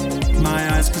divided, my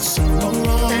eyes could see no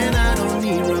wrong, and I don't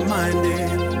need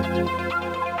reminded.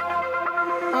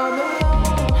 I'm alone.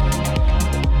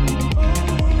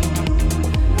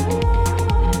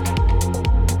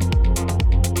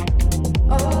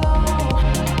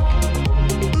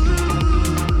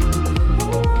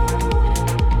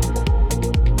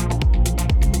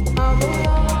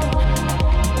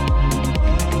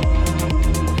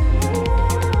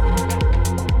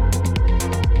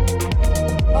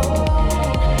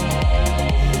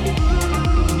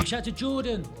 Shout out to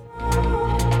Jordan.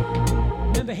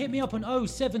 Remember, hit me up on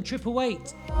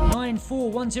 07888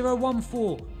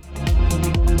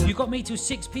 941014. You got me till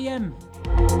 6 p.m.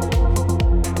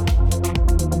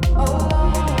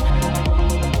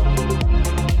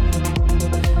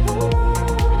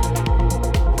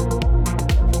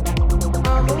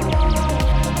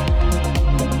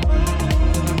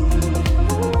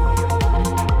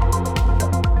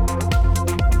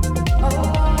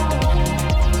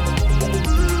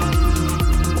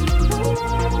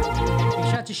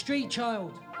 Street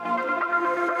child.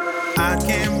 I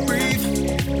can't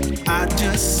breathe, I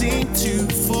just seem to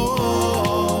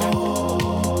fall.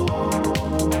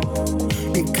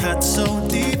 It cut so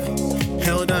deep,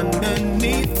 held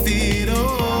underneath it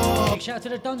all. Big shout out to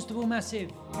the Dunstable Massive.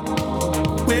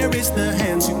 Where is the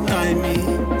hands who guide me,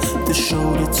 the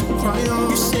shoulder to cry on?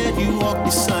 You said you walked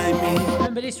beside me.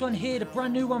 Remember this one here, the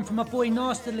brand new one from my boy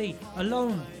Nastily,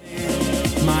 Alone.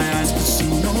 My eyes can see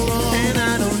no wrong, and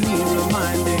I don't need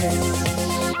reminded.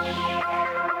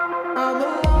 I'm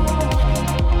alone.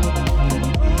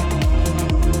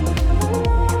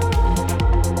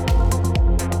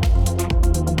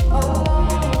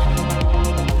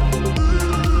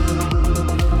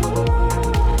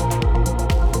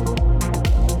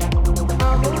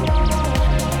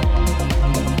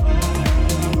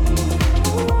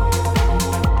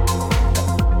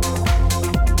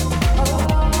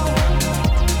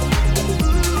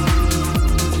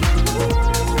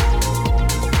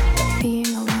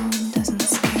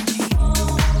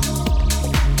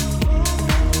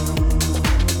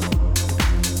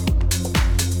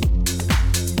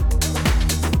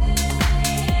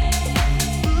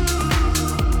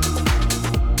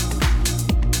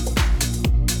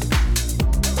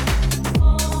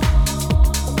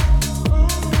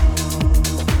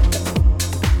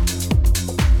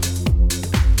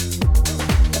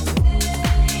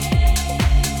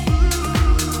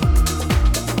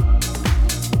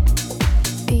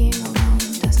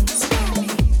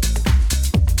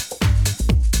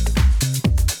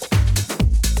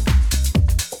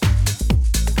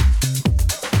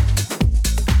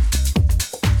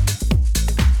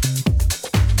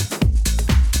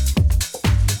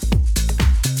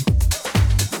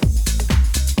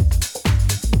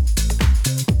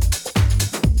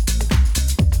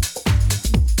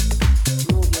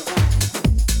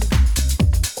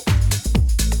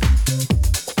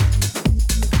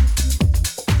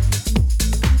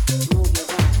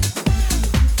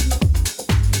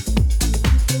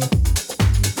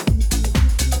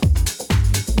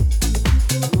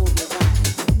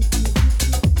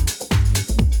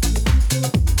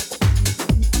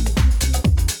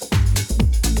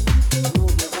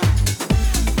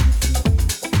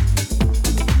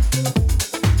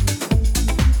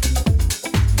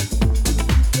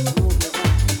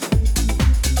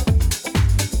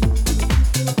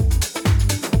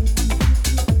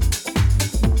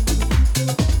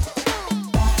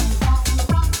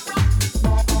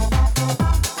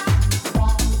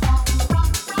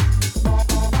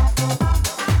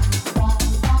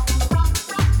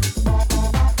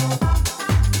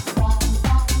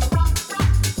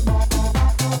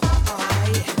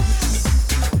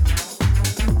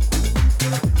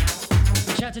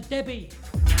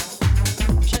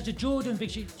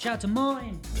 shout to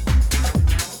Martin.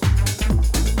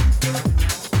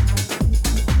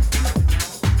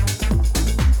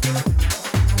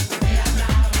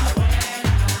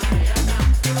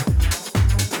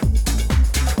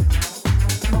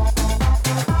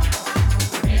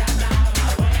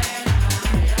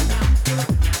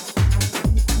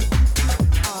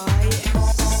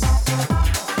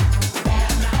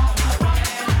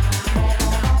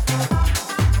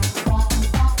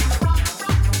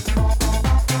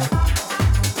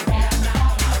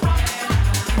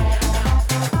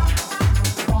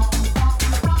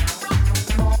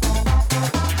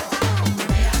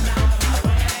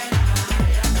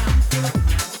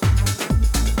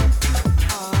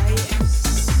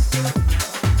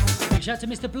 Shout to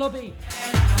Mr. Blobby.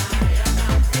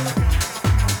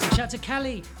 Shout to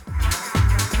Callie.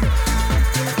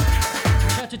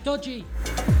 Shout to Dodgy.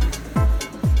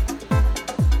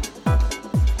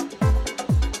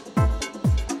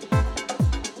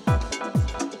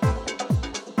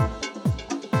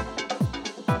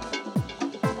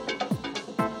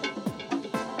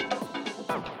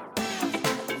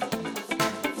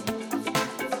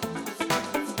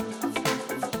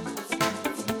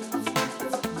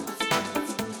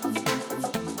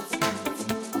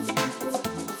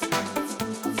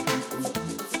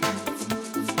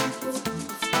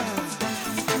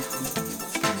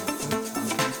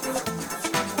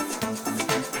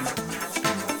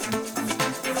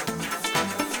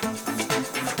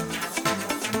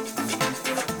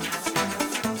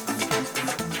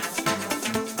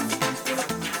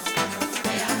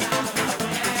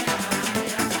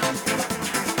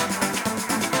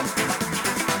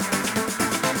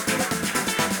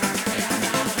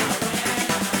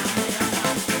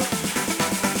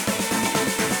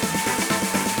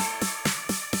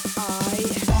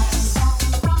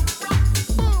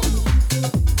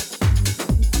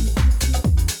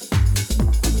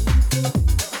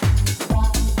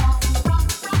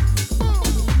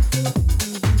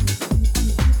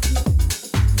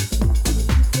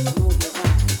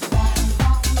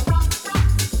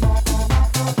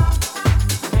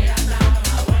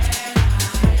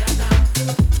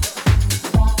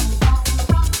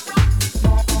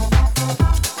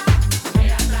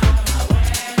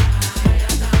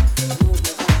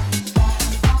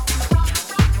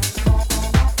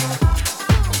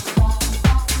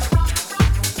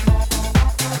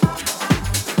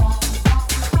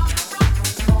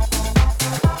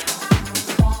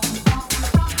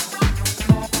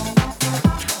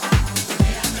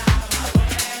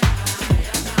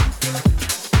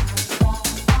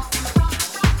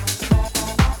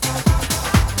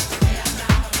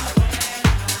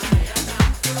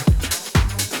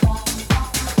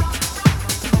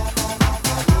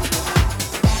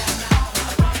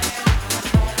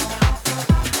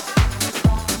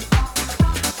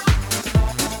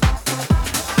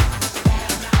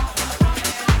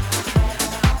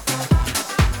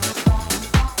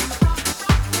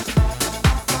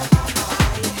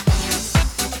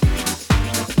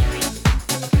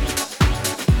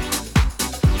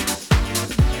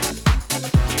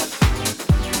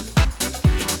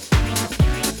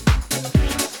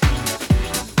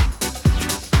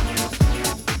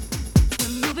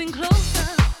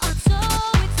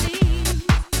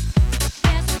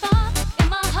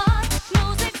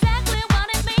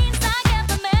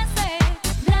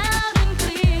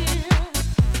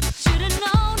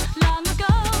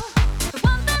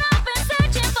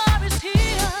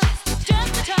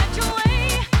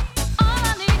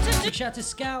 Shout to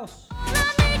Scouse.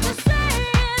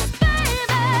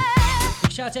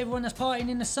 Big shout to everyone that's partying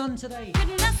in the sun today.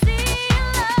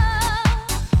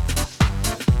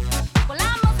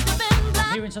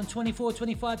 I'm hearing some 24,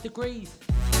 25 degrees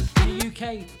in the UK.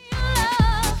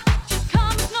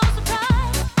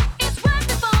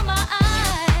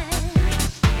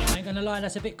 I ain't gonna lie,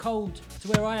 that's a bit cold to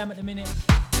where I am at the minute.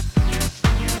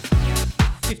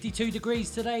 52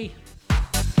 degrees today.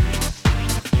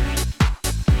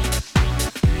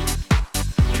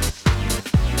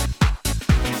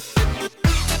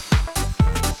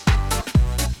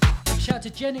 Big shout to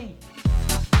Jenny.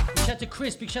 Big shout to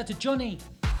Chris. Big shout to Johnny.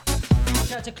 Big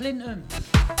shout to Clinton. Big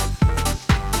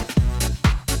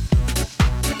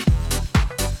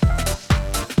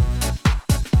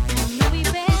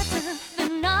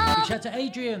shout to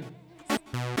Adrian.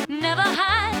 Never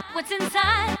hide what's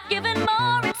inside, giving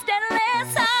more instead of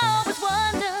less. I always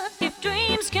wonder if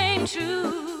dreams came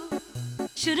true.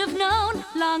 Should have known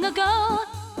long ago.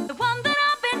 The one that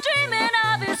I've been dreaming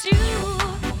of is you.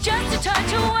 Just a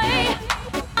touch away.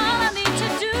 All I need to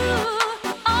do,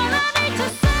 all I need to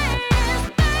say is,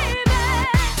 baby,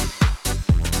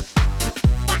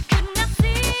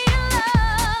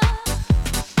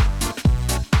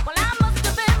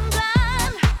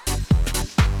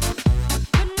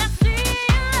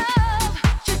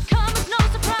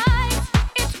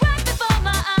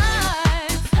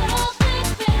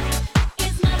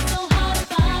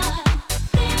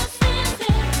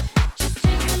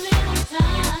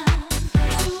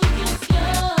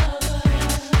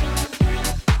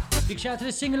 shout out to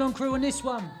the sing-along crew on this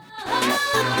one. Big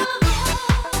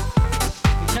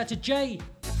shout out to Jay.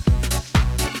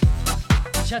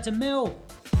 Big shout out to Mel.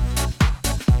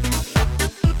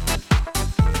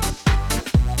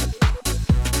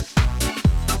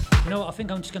 You know what? I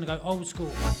think I'm just gonna go old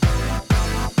school.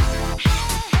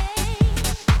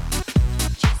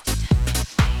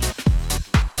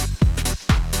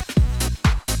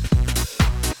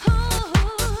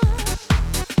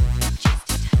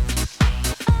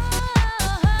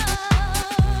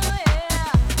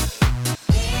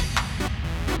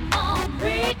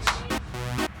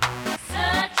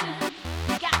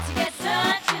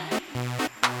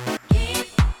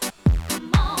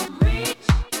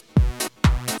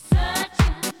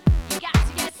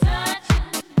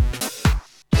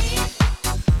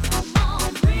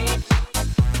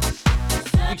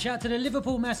 Shout out to the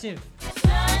Liverpool Massive.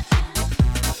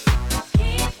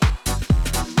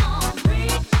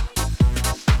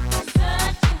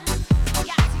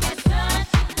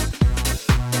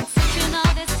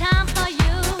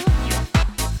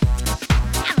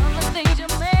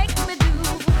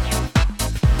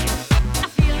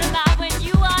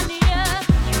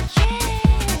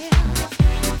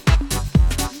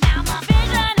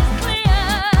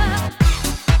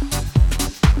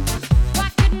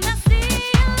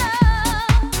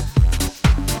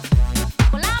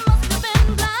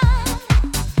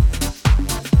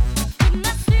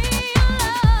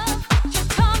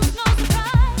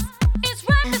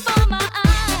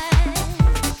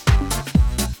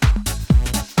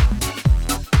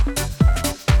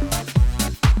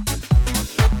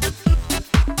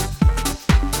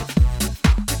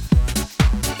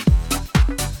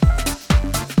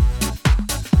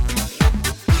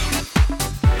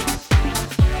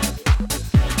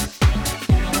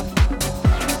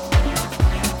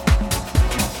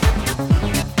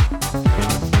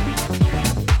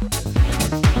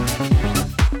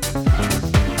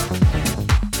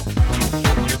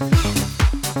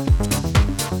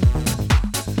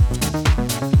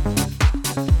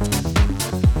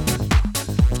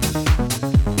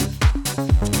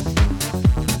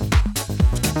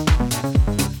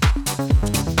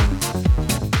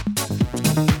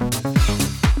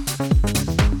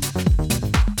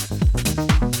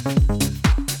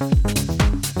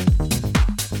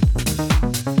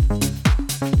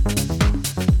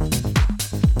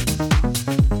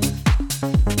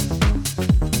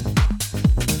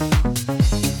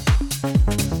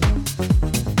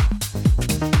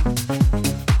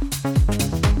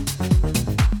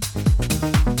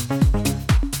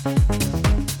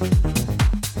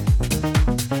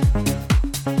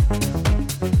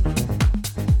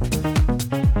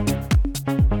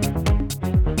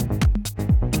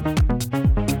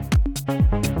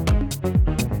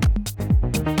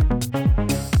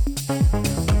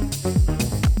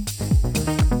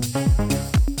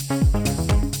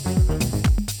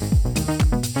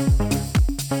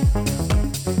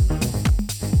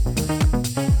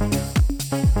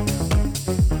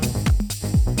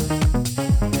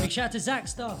 Shout out to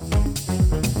Zackstar.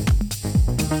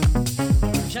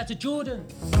 Shout out to Jordan.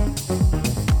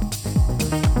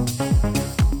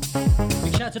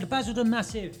 Big shout out to the Basildon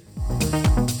Massive.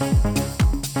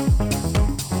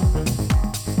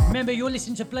 Remember, you're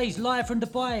listening to Blaise live from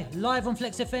Dubai, live on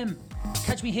Flex FM.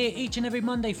 Catch me here each and every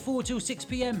Monday, 4 till 6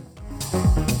 p.m.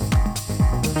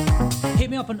 Hit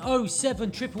me up on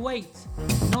 07888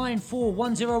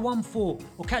 941014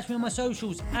 or catch me on my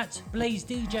socials at Blaise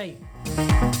DJ.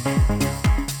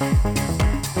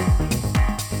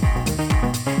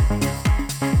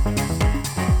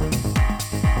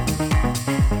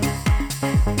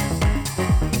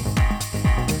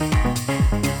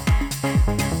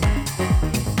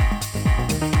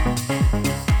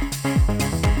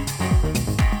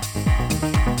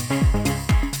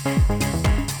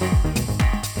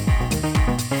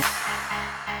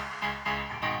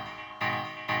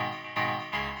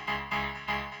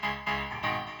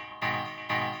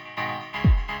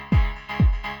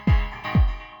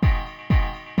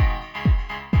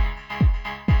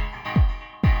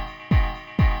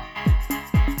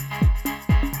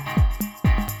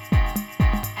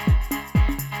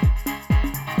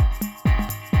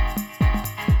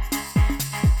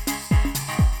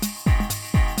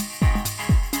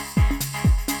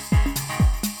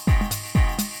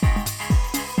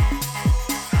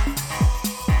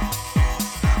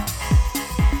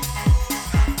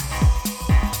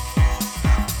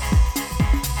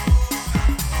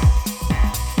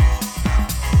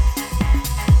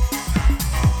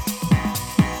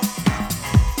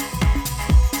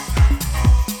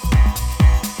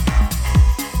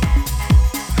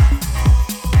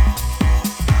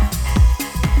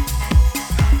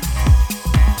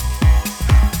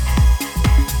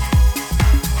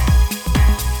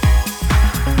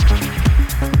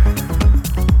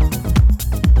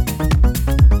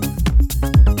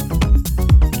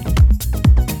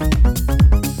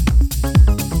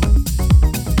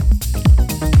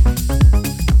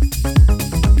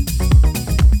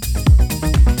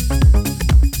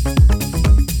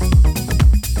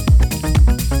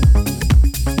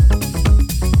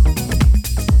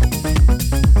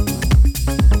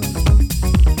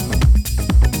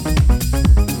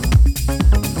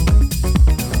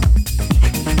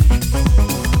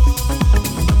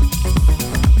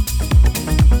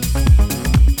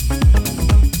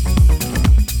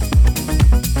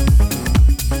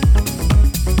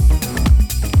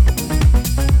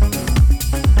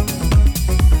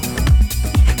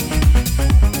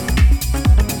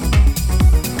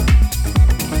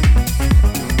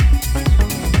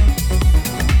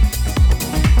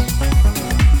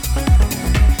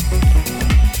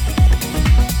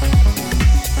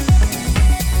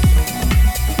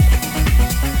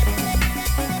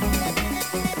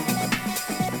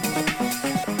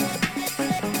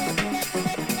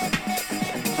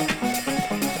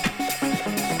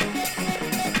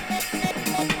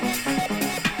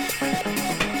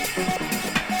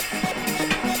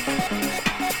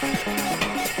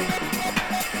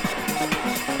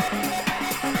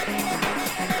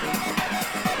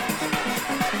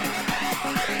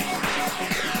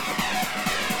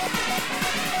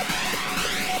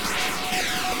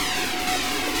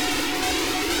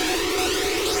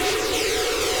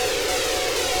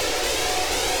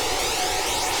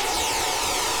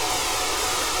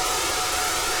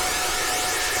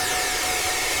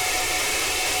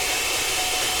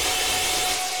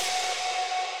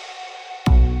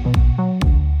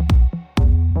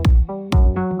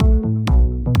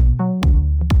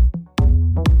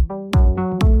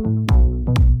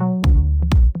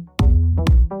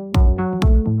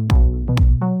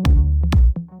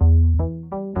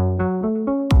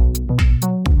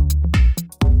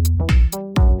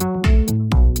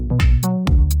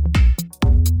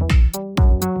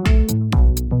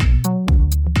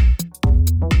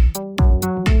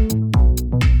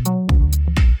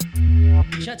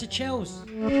 Chels.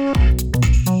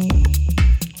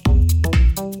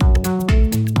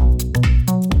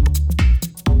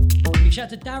 Big shout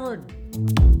to Darren.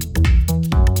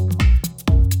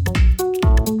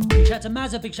 Big shout to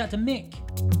Mazza, big shout to Mick.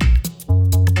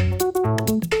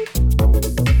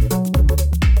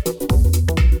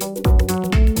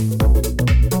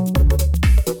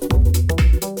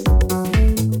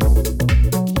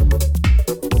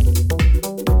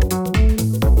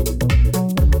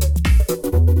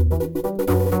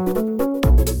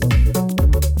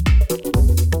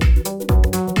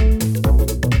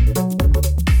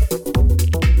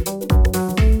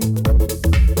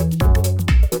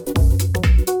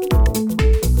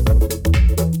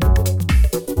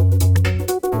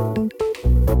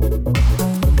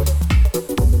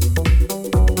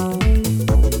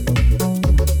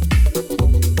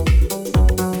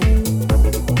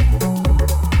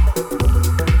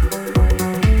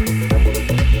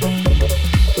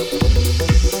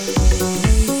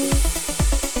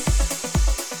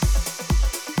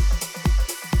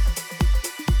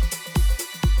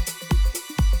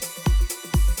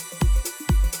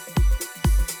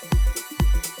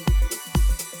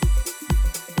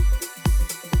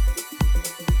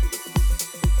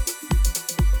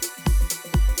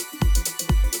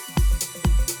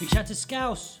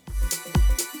 Scouse.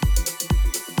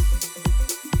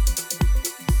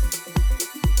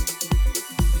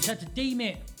 Big shout to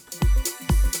Demit.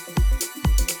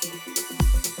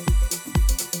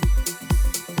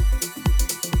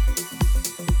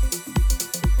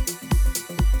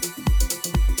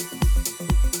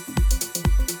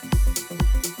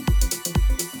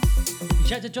 Big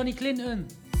shout to Johnny Clinton.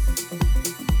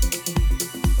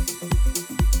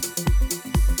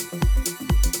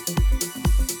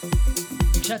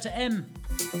 Shout out to M.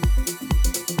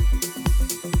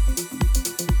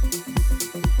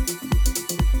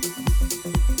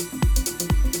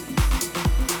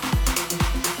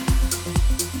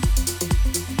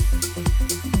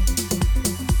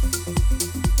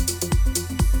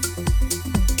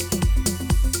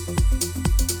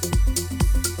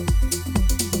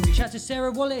 Big shout out to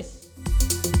Sarah Wallace.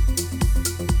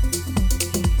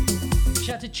 Big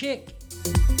shout out to Chick.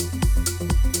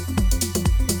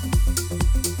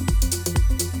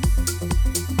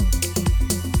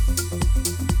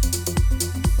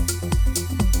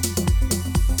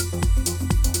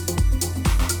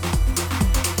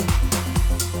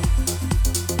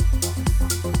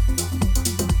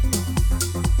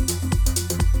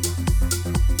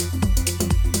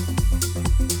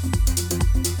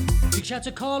 Shout out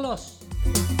to Carlos.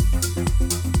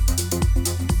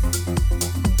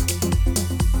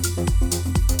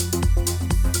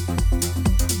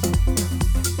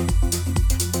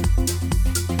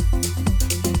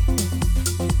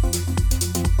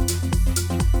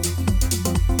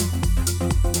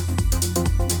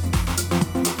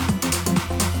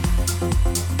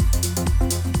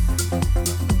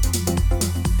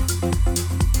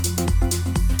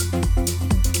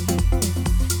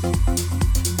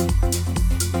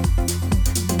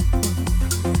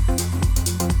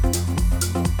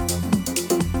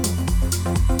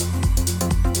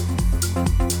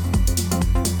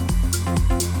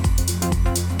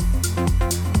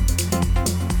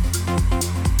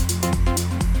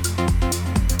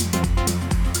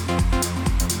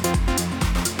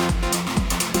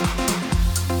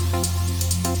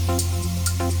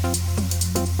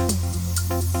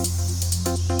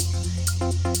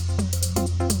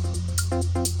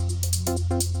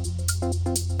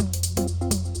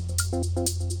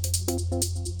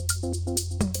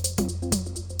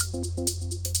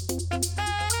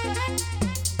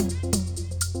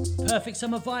 Perfect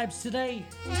summer vibes today.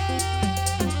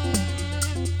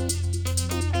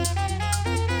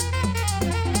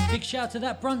 Big shout to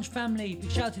that brunch family.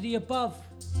 Big shout to the above.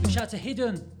 Big shout to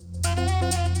Hidden.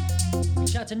 Big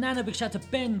shout to Nana. Big shout to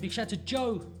Ben. Big shout to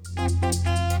Joe.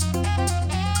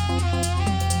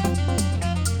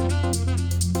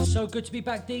 So good to be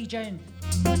back DJing.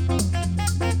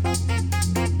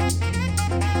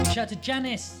 Big shout to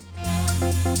Janice.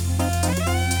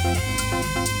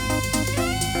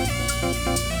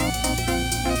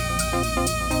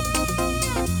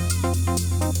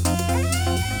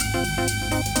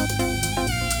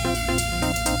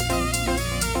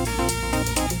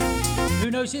 Who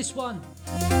knows this one?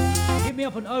 Hit me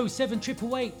up on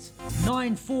 07888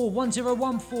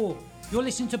 941014. You're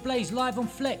listening to Blaise live on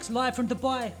Flex, live from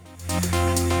Dubai.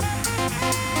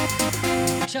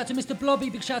 Big shout to Mr. Blobby,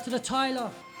 big shout to the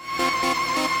Tyler.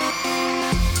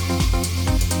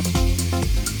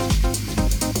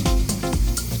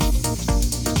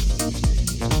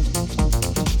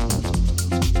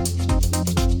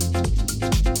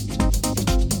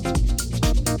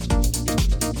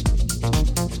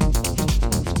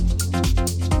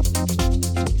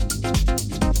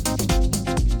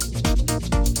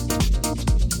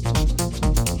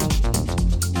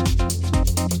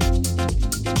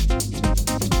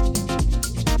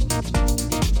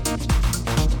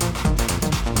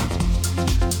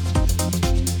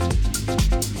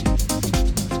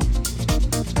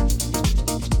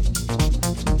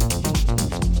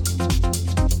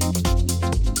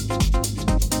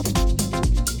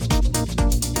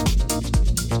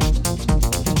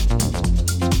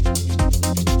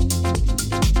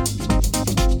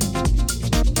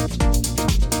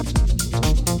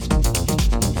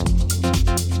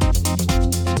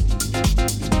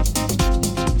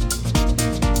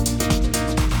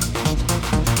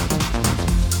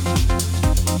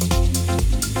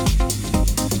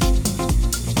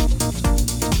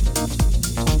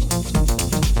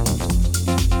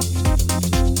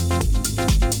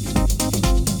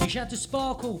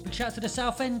 Sparkle. Big shout out to the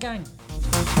South End gang.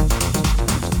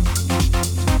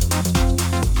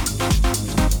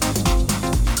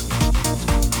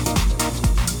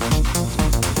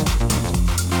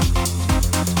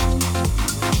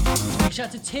 Big shout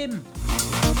out to Tim.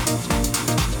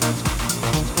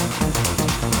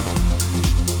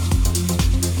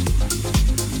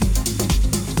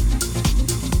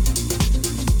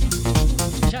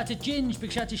 Big shout out to Ginge.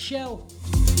 Big shout out to Shell.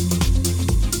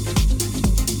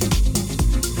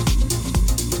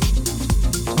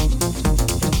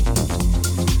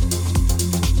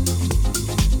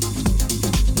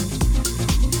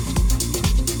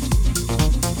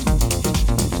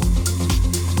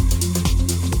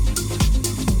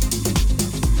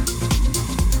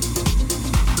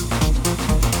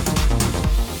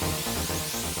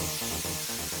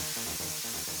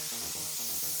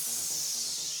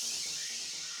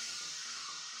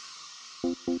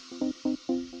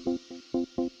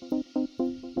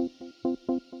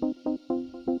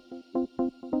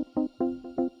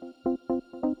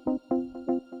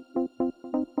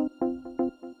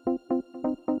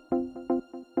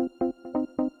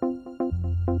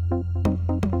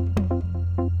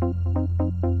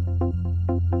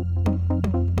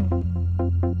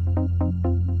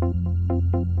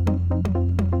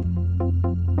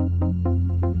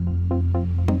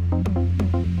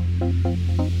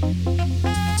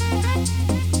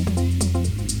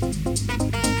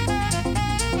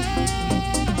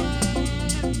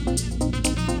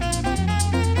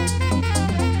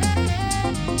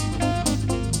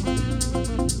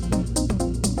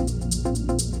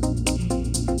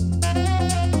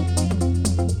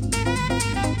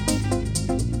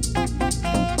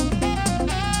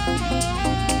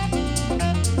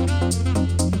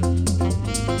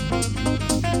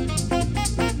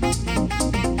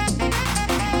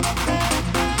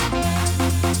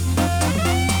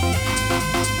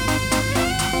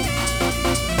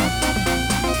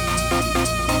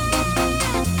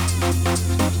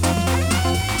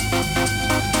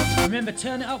 Remember,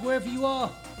 turn it up wherever you are.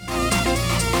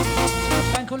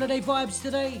 Bank holiday vibes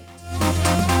today.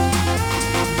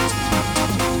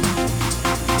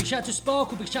 Big shout out to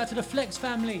Sparkle, big shout out to the Flex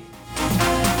family.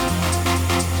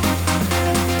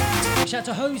 Big shout out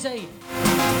to Jose.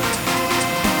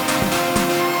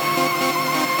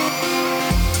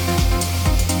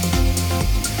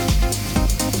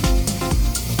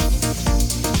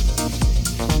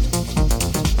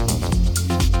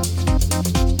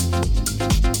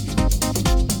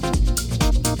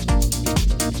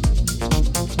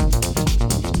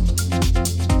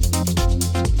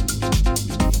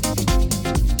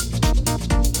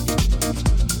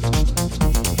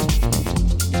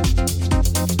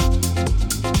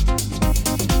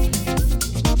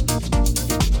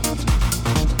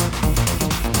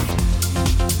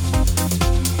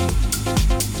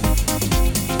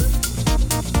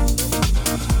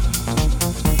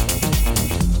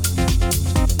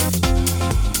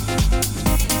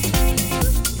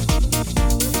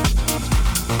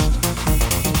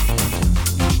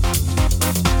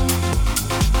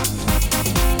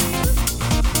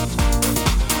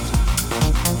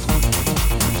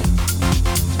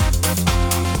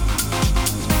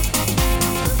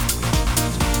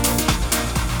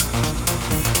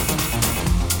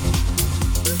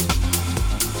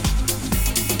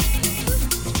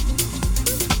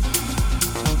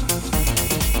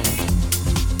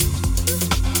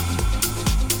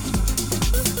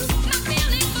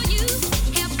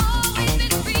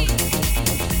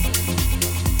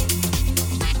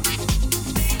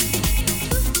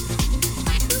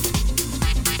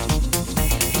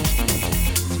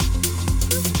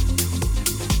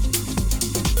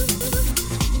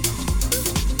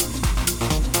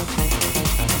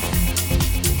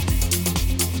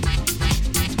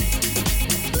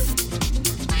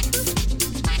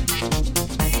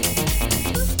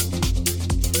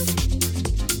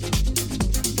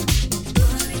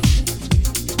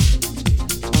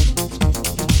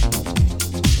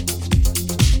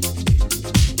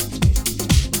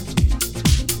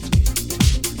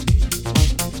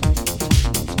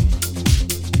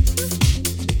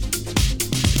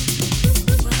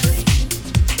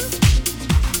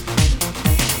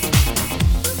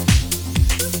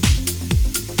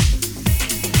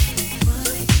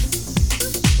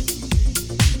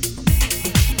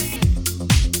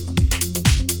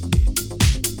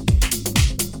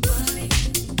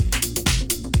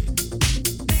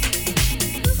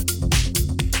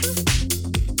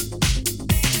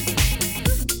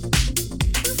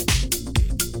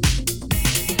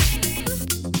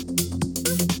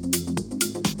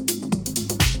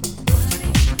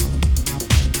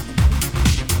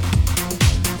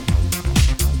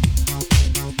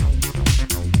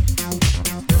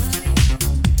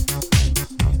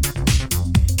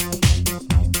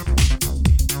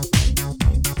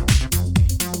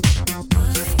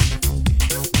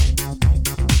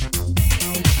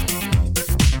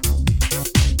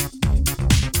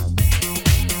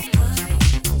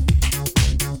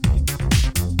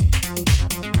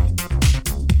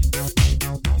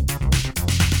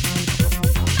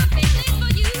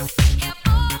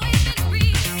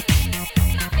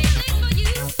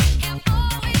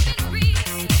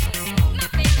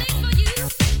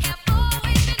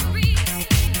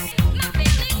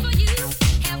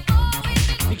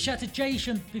 shout to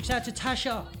Jason. Big shout to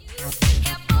Tasha.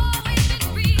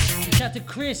 Big shout to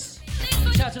Chris.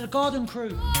 Big shout to the Garden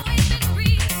Crew.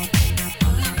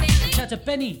 Big shout to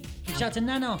Benny. Big shout to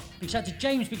Nana. Big shout to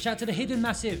James. Big shout to the Hidden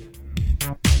Massive.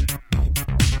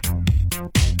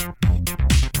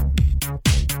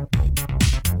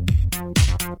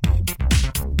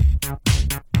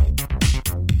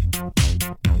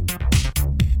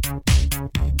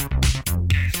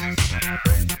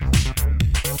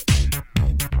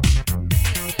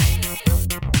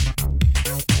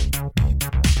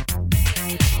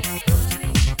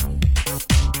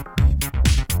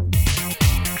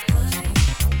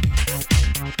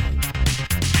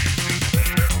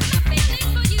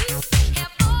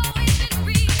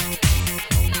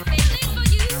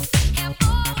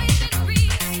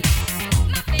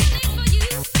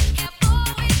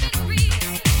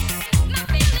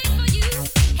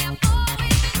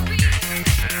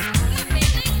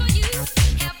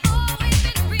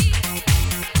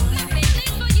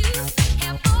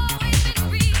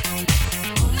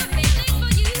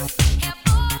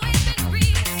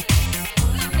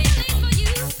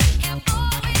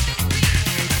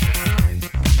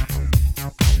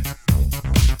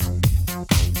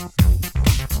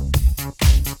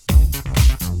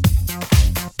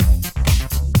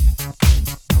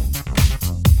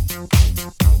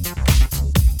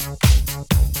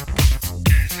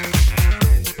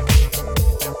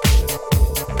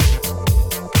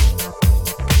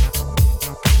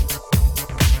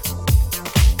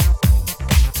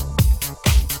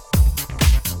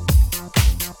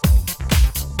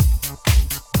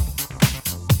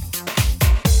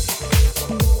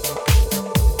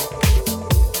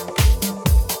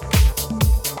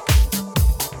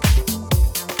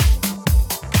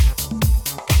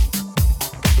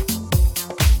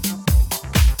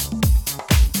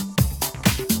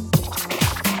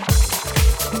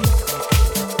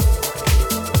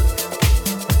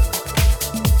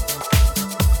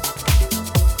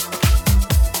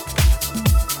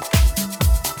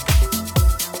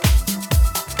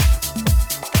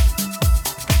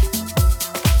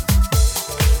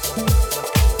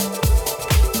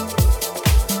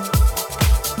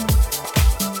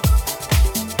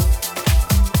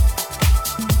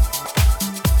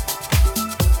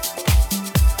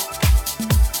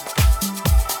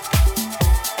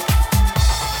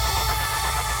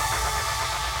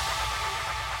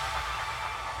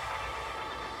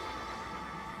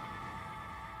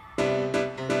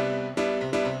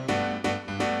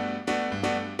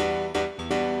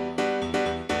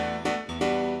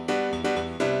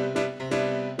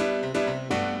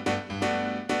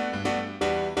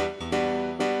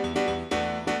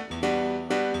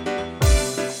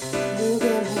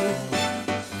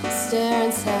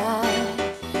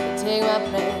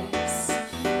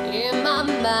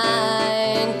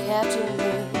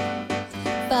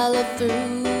 Follow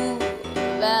through,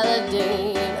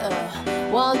 validate,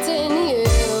 wanting you.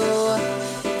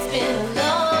 It's been a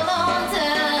long, long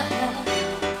time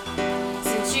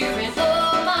since you've been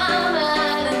on my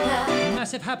mind, and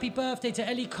Massive happy birthday to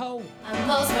Ellie Cole. I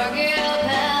must forget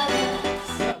about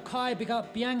it. Big up Kai, big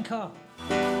up Bianca.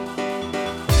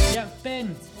 Yeah,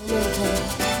 Ben.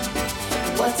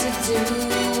 What to do,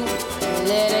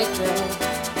 let it go.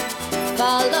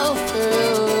 Follow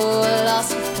through,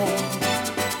 lost with pain.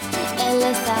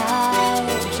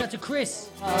 LSI. Big shout to Chris.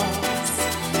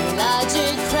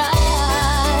 Logic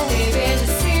cry. Baby, it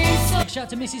seems so. Big shout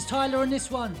to Mrs. Tyler on this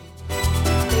one.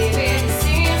 Baby, it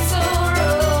seems so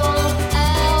wrong.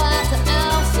 Hour after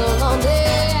hour, so long,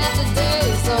 day after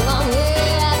day, so long,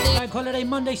 day after day. Bank Holiday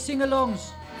Monday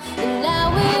sing-alongs. And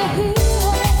now we're here.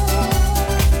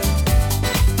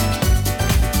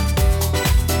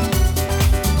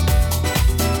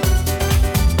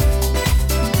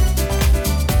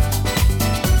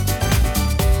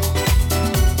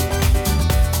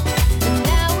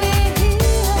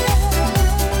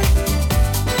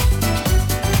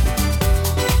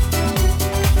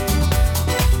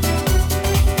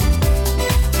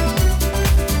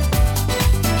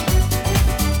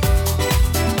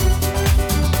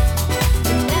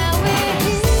 Now we're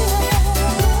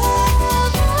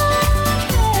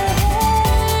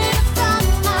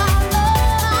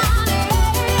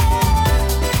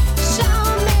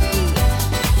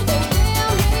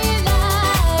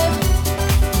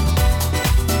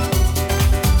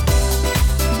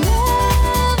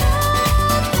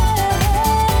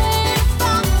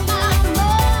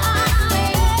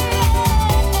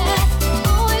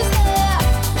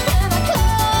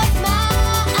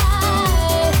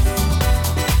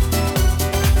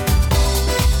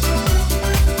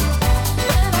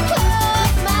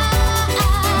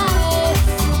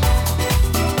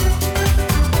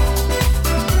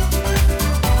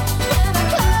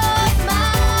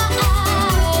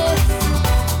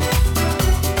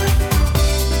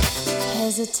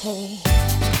hesitate.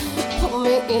 Pull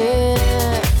me in,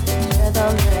 breath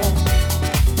on breath,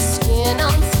 skin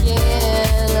on skin,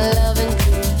 loving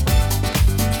you,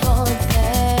 falling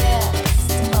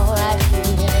fast. Alright,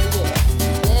 yeah.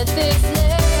 Let this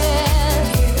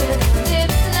last, even if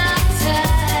it's not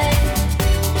time.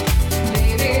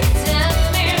 Baby,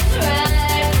 time is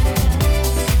right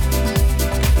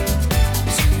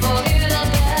to forget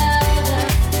about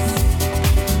us.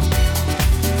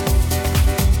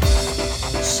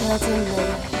 Shelter me.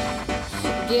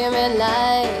 Give me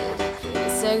light,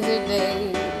 sexy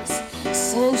days,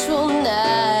 sensual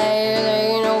night,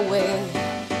 ain't no way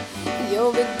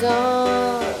you'll be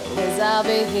gone, 'cause I'll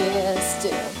be here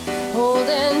still,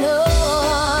 holding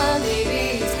on. Baby,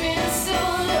 it's been so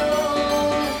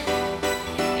long,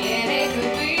 and it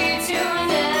could be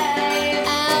tonight.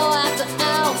 Hour after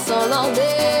hour, so long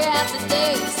day after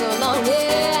day, so long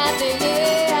year after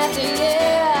year after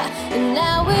year, and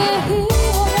now we're here.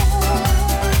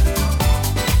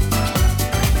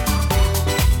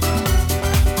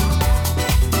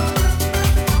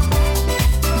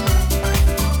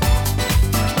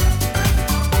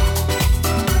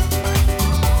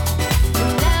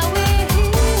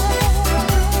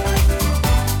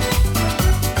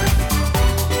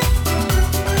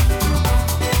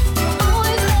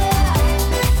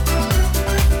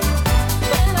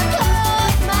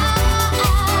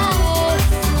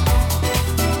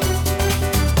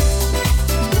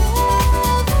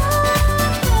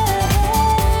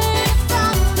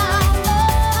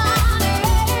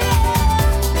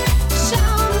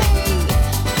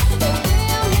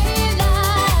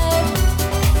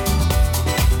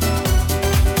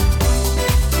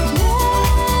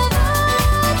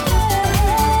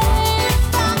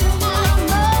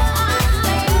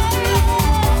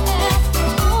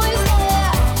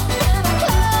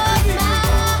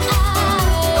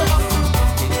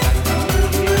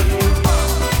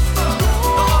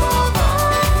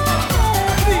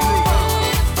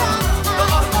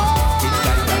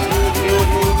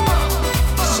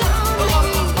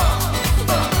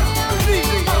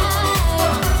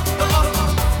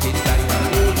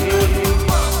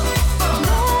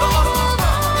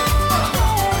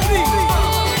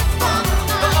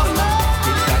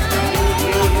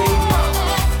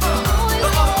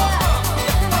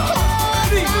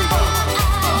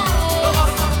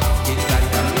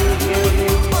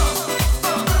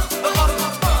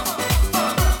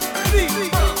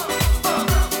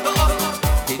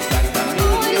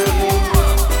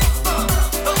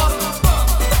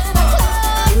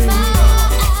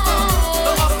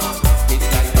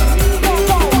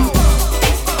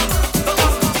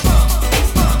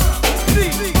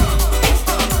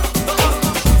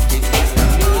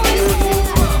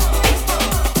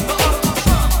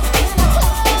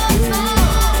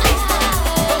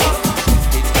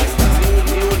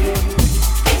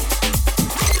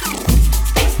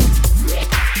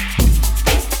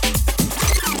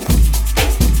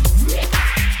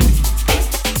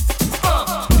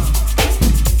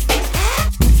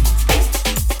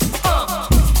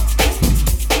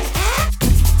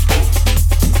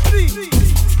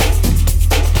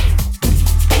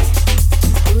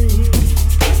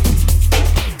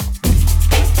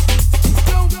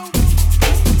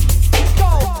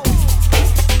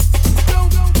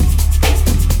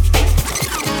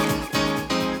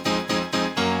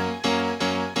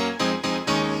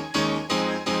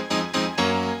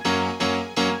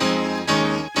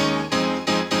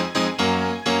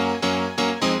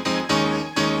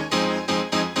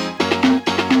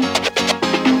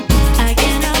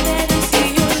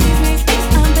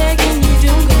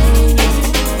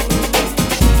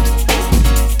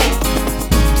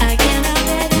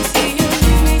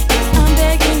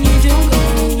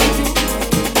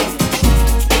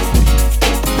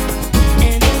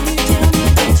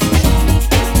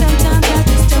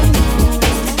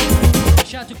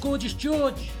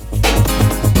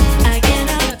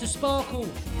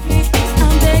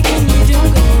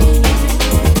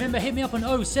 Hit me up on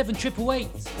 07888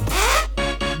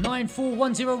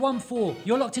 941014.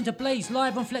 You're locked into Blaise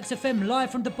live on Flex FM, live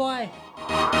from Dubai.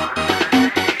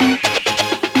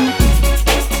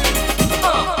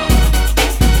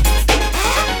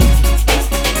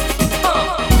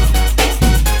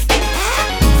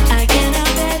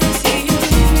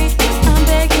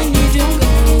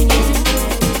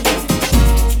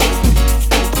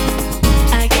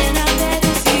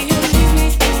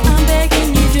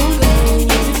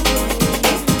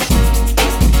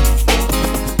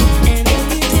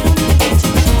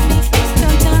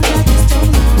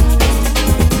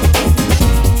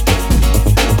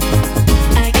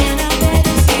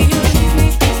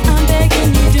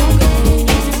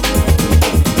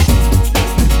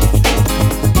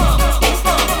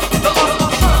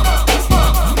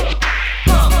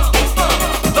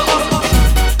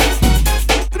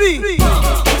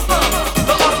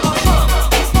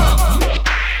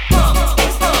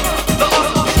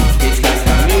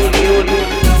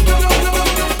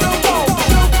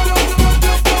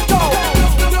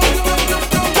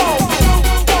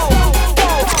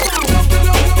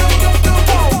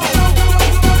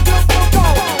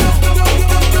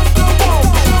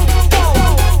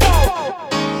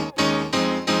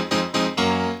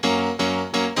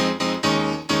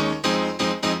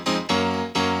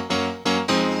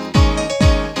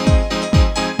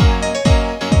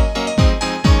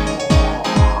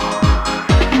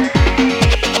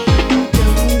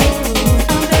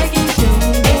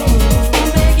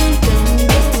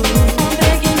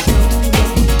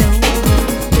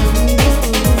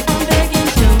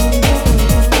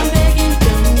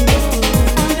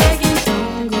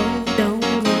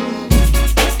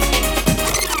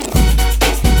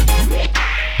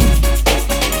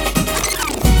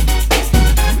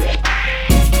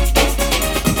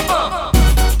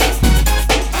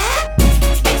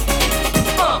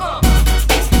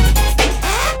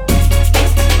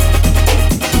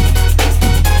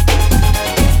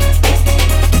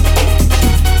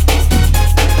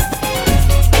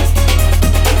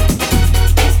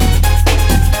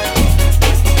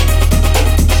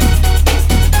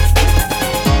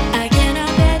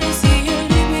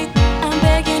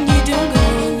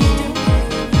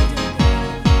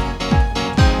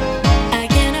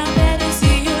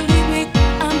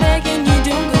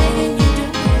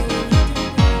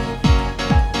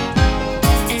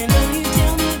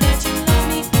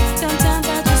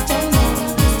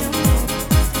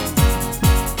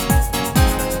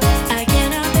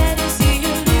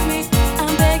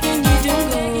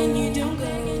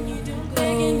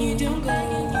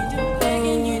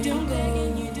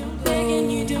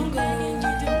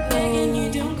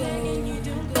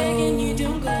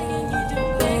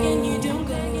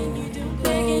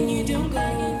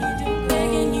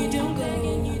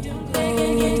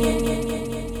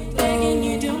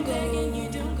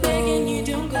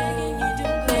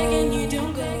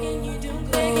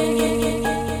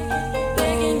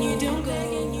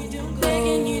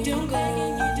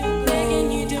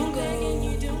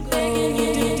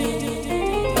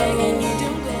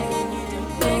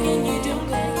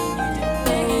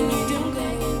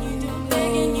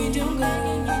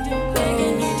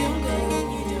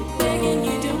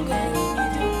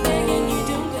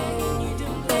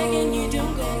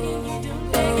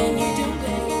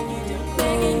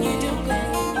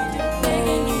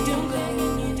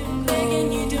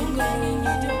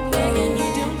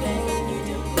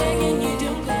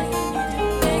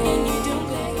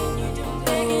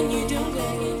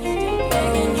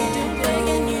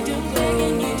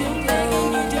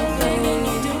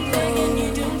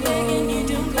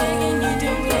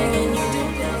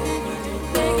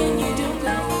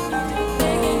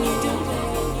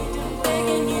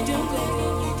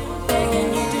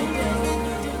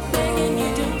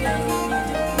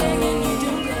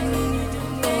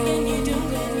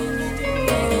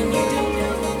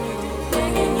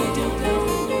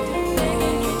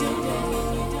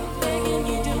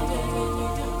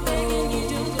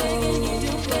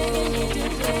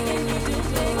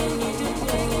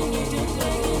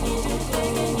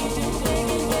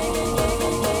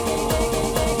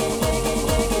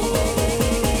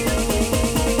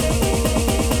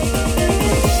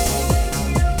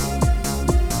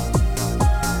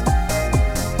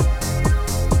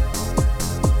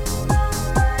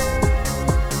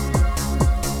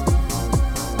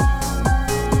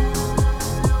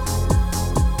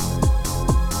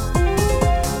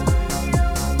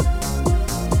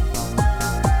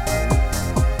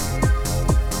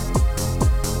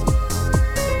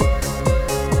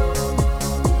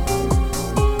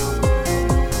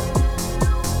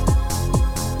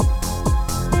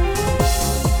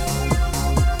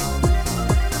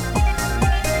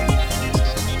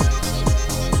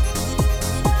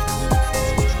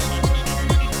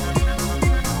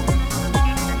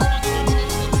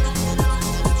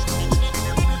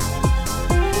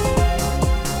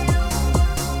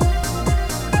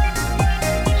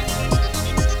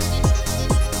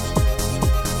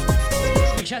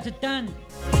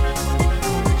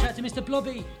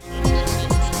 lobby.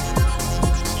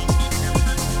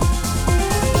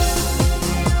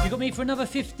 You got me for another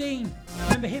 15.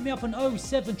 Remember, hit me up on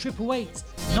 07888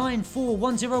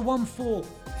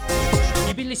 941014.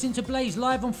 You've been listening to Blaise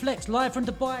live on Flex, live from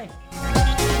Dubai.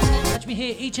 Catch me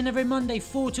here each and every Monday,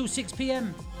 4 till 6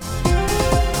 p.m.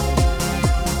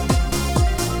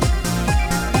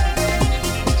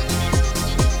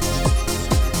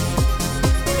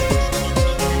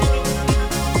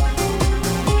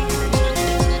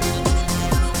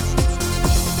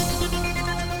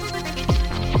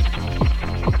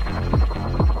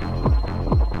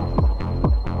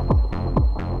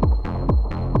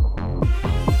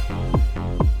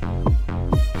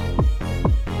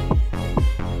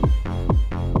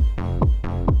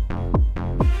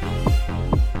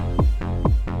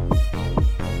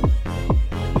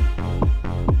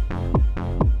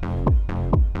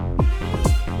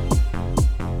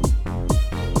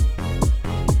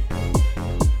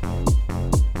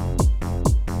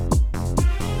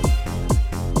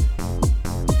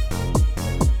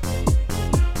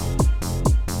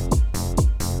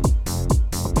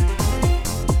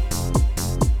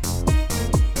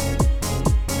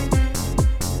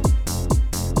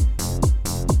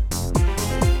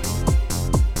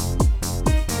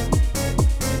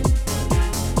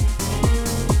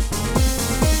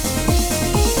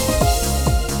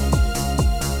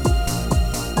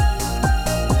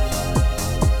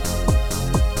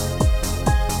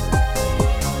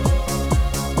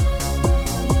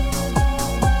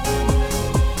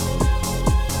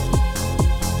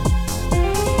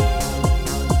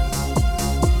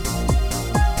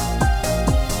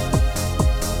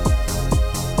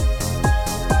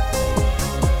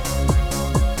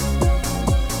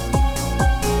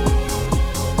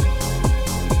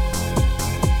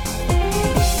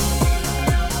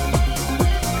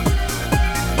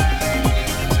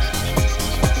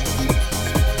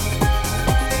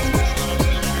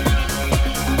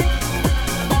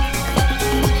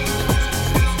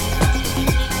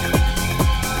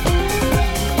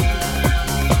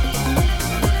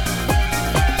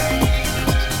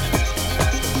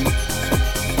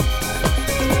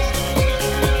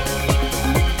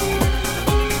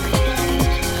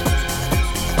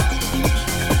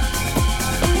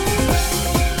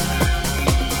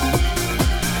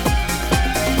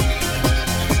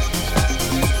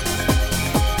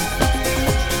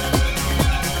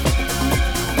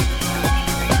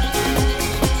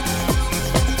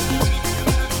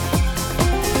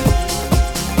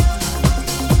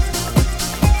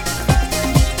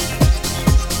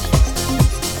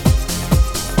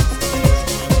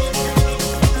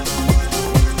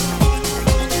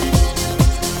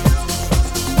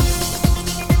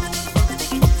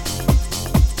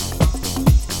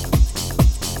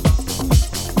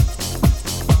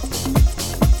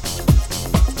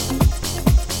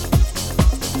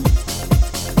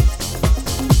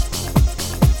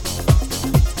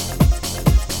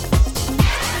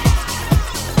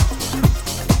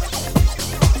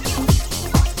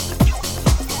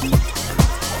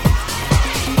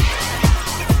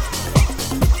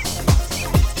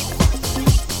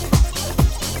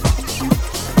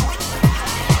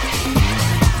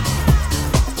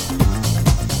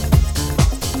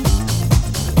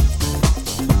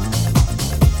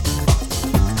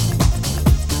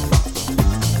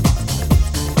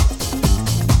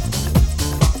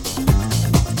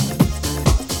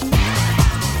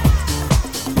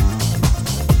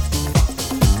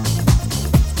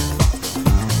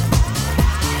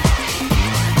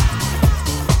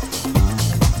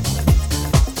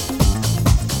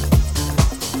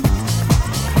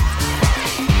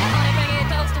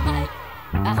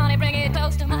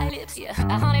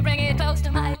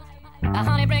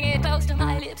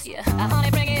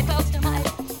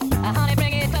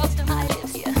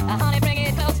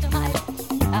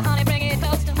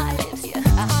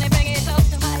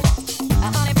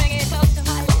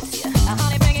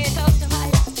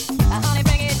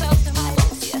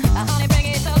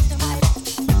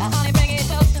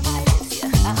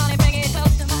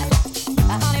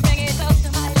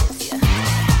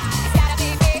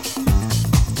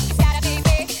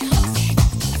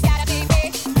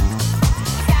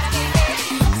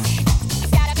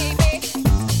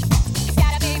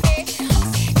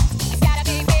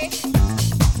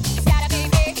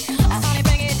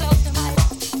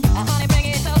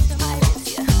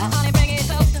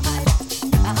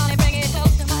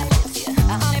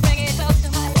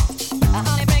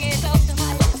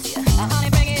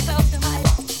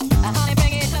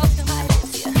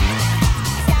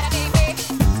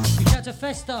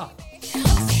 Festa.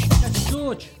 Shout out to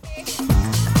George.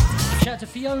 Shout out to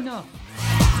Fiona.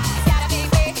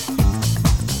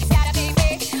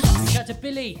 Shout to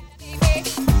Billy.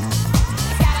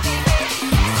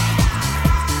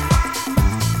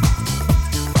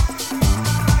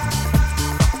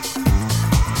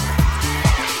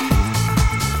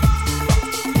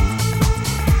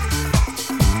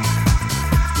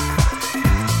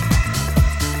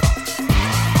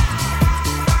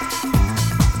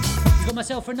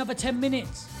 Myself for another 10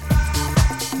 minutes.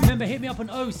 Remember, hit me up on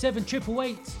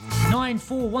 07888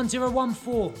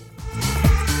 941014.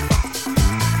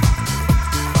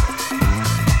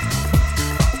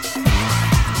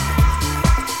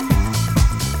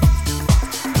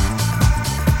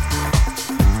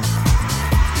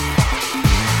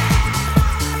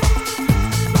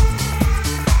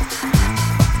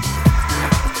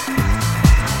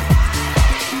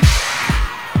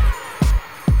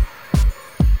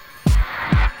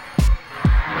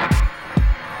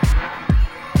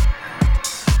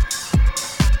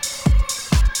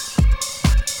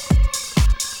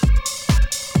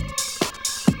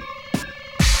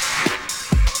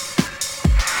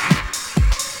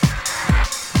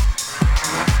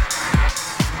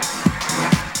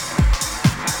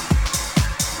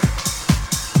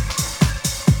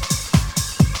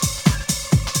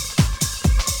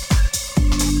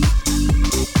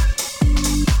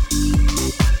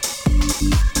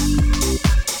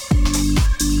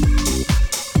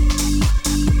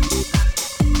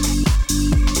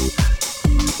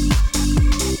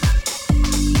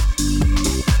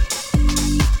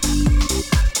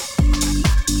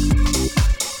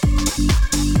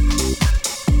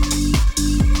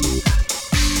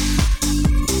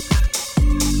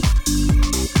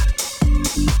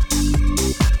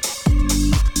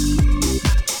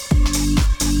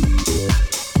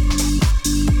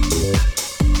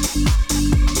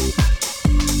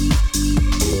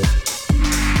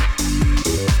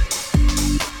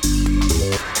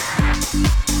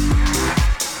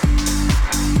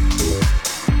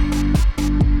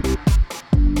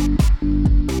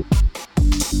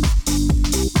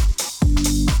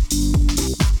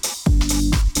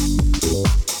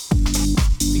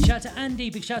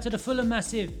 Big shout to the Fulham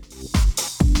Massive.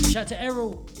 Big shout to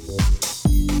Errol.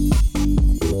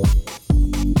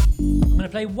 I'm going to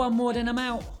play one more, then I'm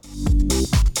out.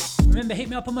 Remember, hit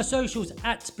me up on my socials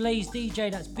at Blaise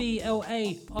DJ. That's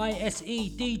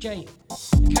BLAISE DJ.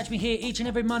 And catch me here each and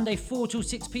every Monday, 4 till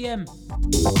 6 p.m.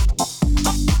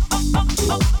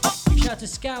 Big shout to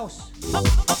Scouse.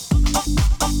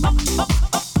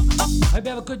 Hope you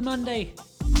have a good Monday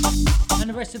and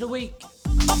the rest of the week.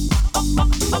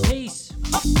 Peace.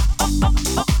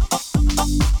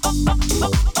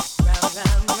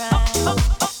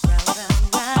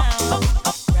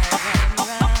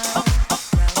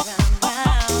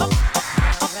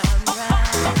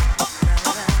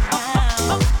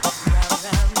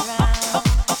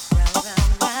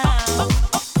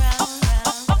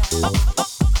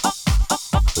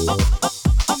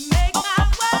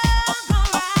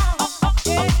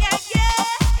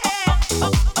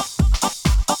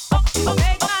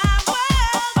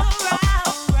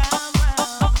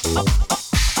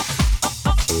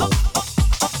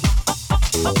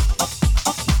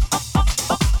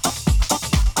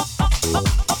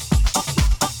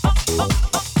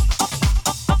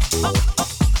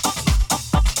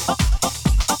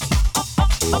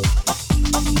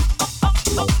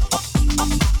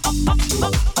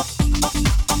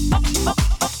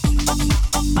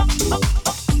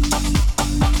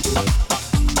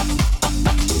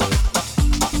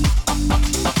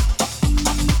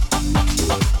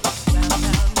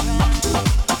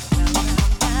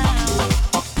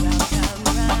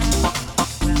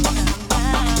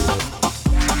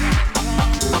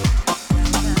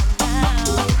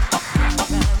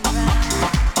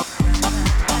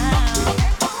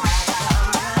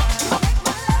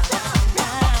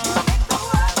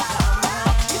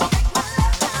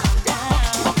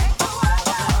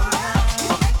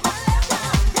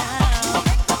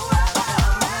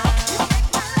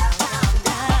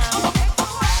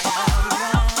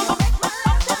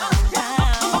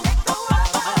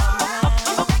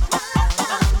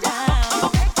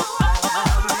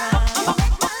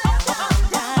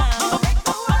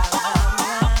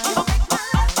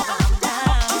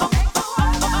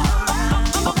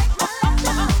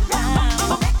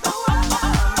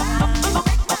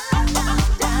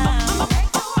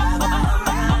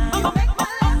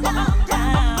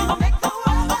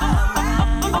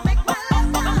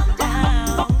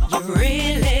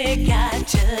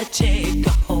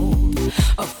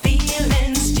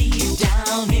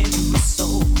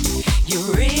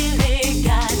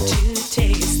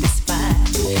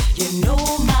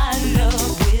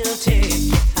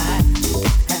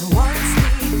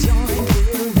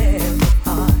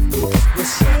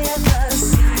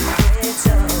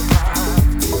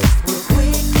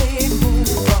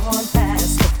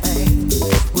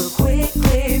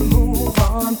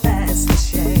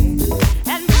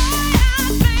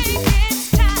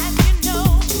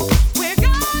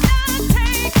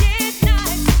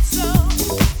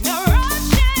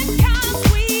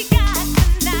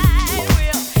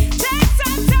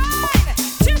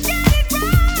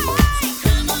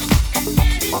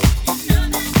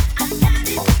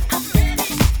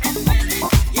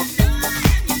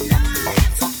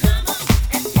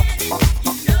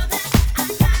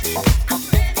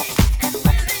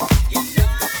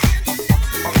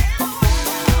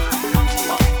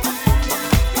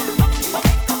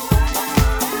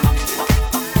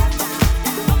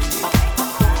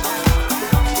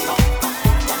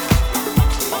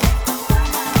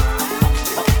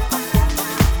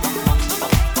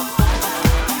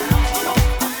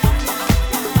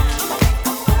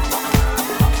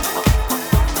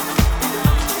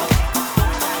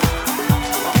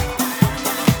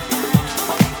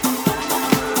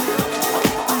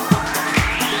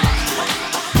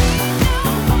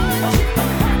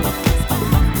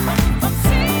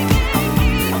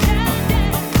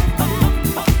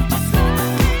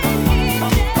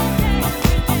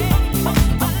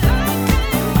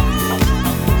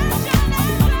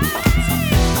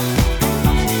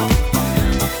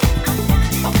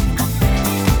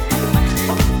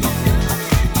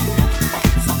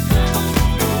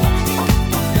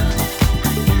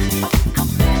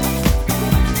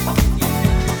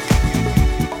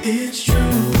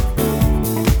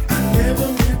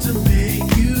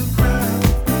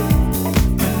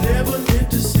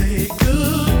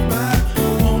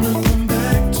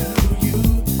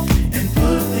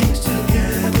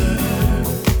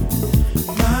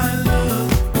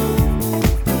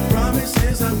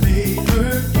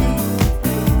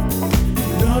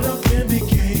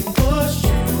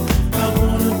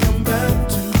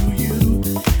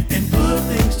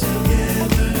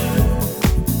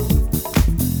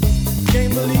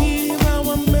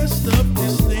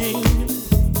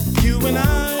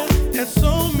 had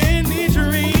so many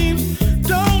dreams.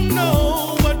 Don't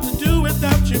know what to do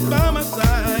without you by my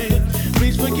side.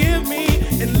 Please forgive me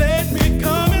and let me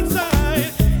come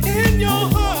inside. In your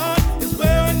heart is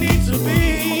where I need to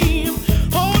be.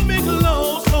 Hold me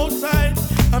close, hold tight.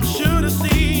 I'm sure to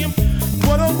see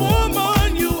what a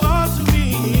woman you are to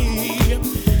me.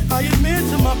 I admit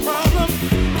to my problem.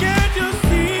 Can't you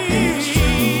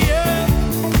see? Yeah.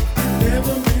 I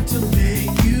never meant to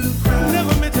make you cry.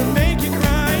 Never meant to make you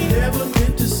cry. Never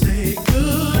meant to say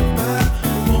goodbye.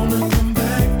 Wanna come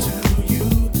back to you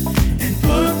and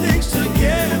put things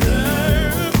together.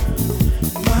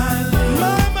 My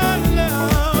love, my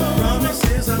love.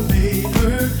 Promises I made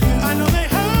her. I know they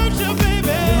hurt you,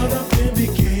 baby. But nothing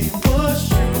became what's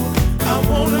true. I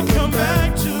wanna come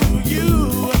back to you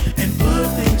and put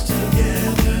things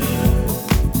together.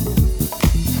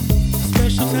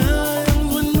 Special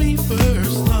times when we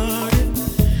first started,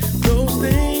 those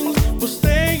things will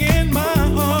stay in my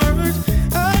heart.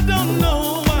 I don't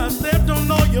know why I stepped on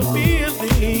all your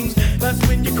feelings. That's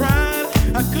when you cried.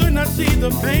 I could not see the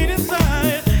pain inside.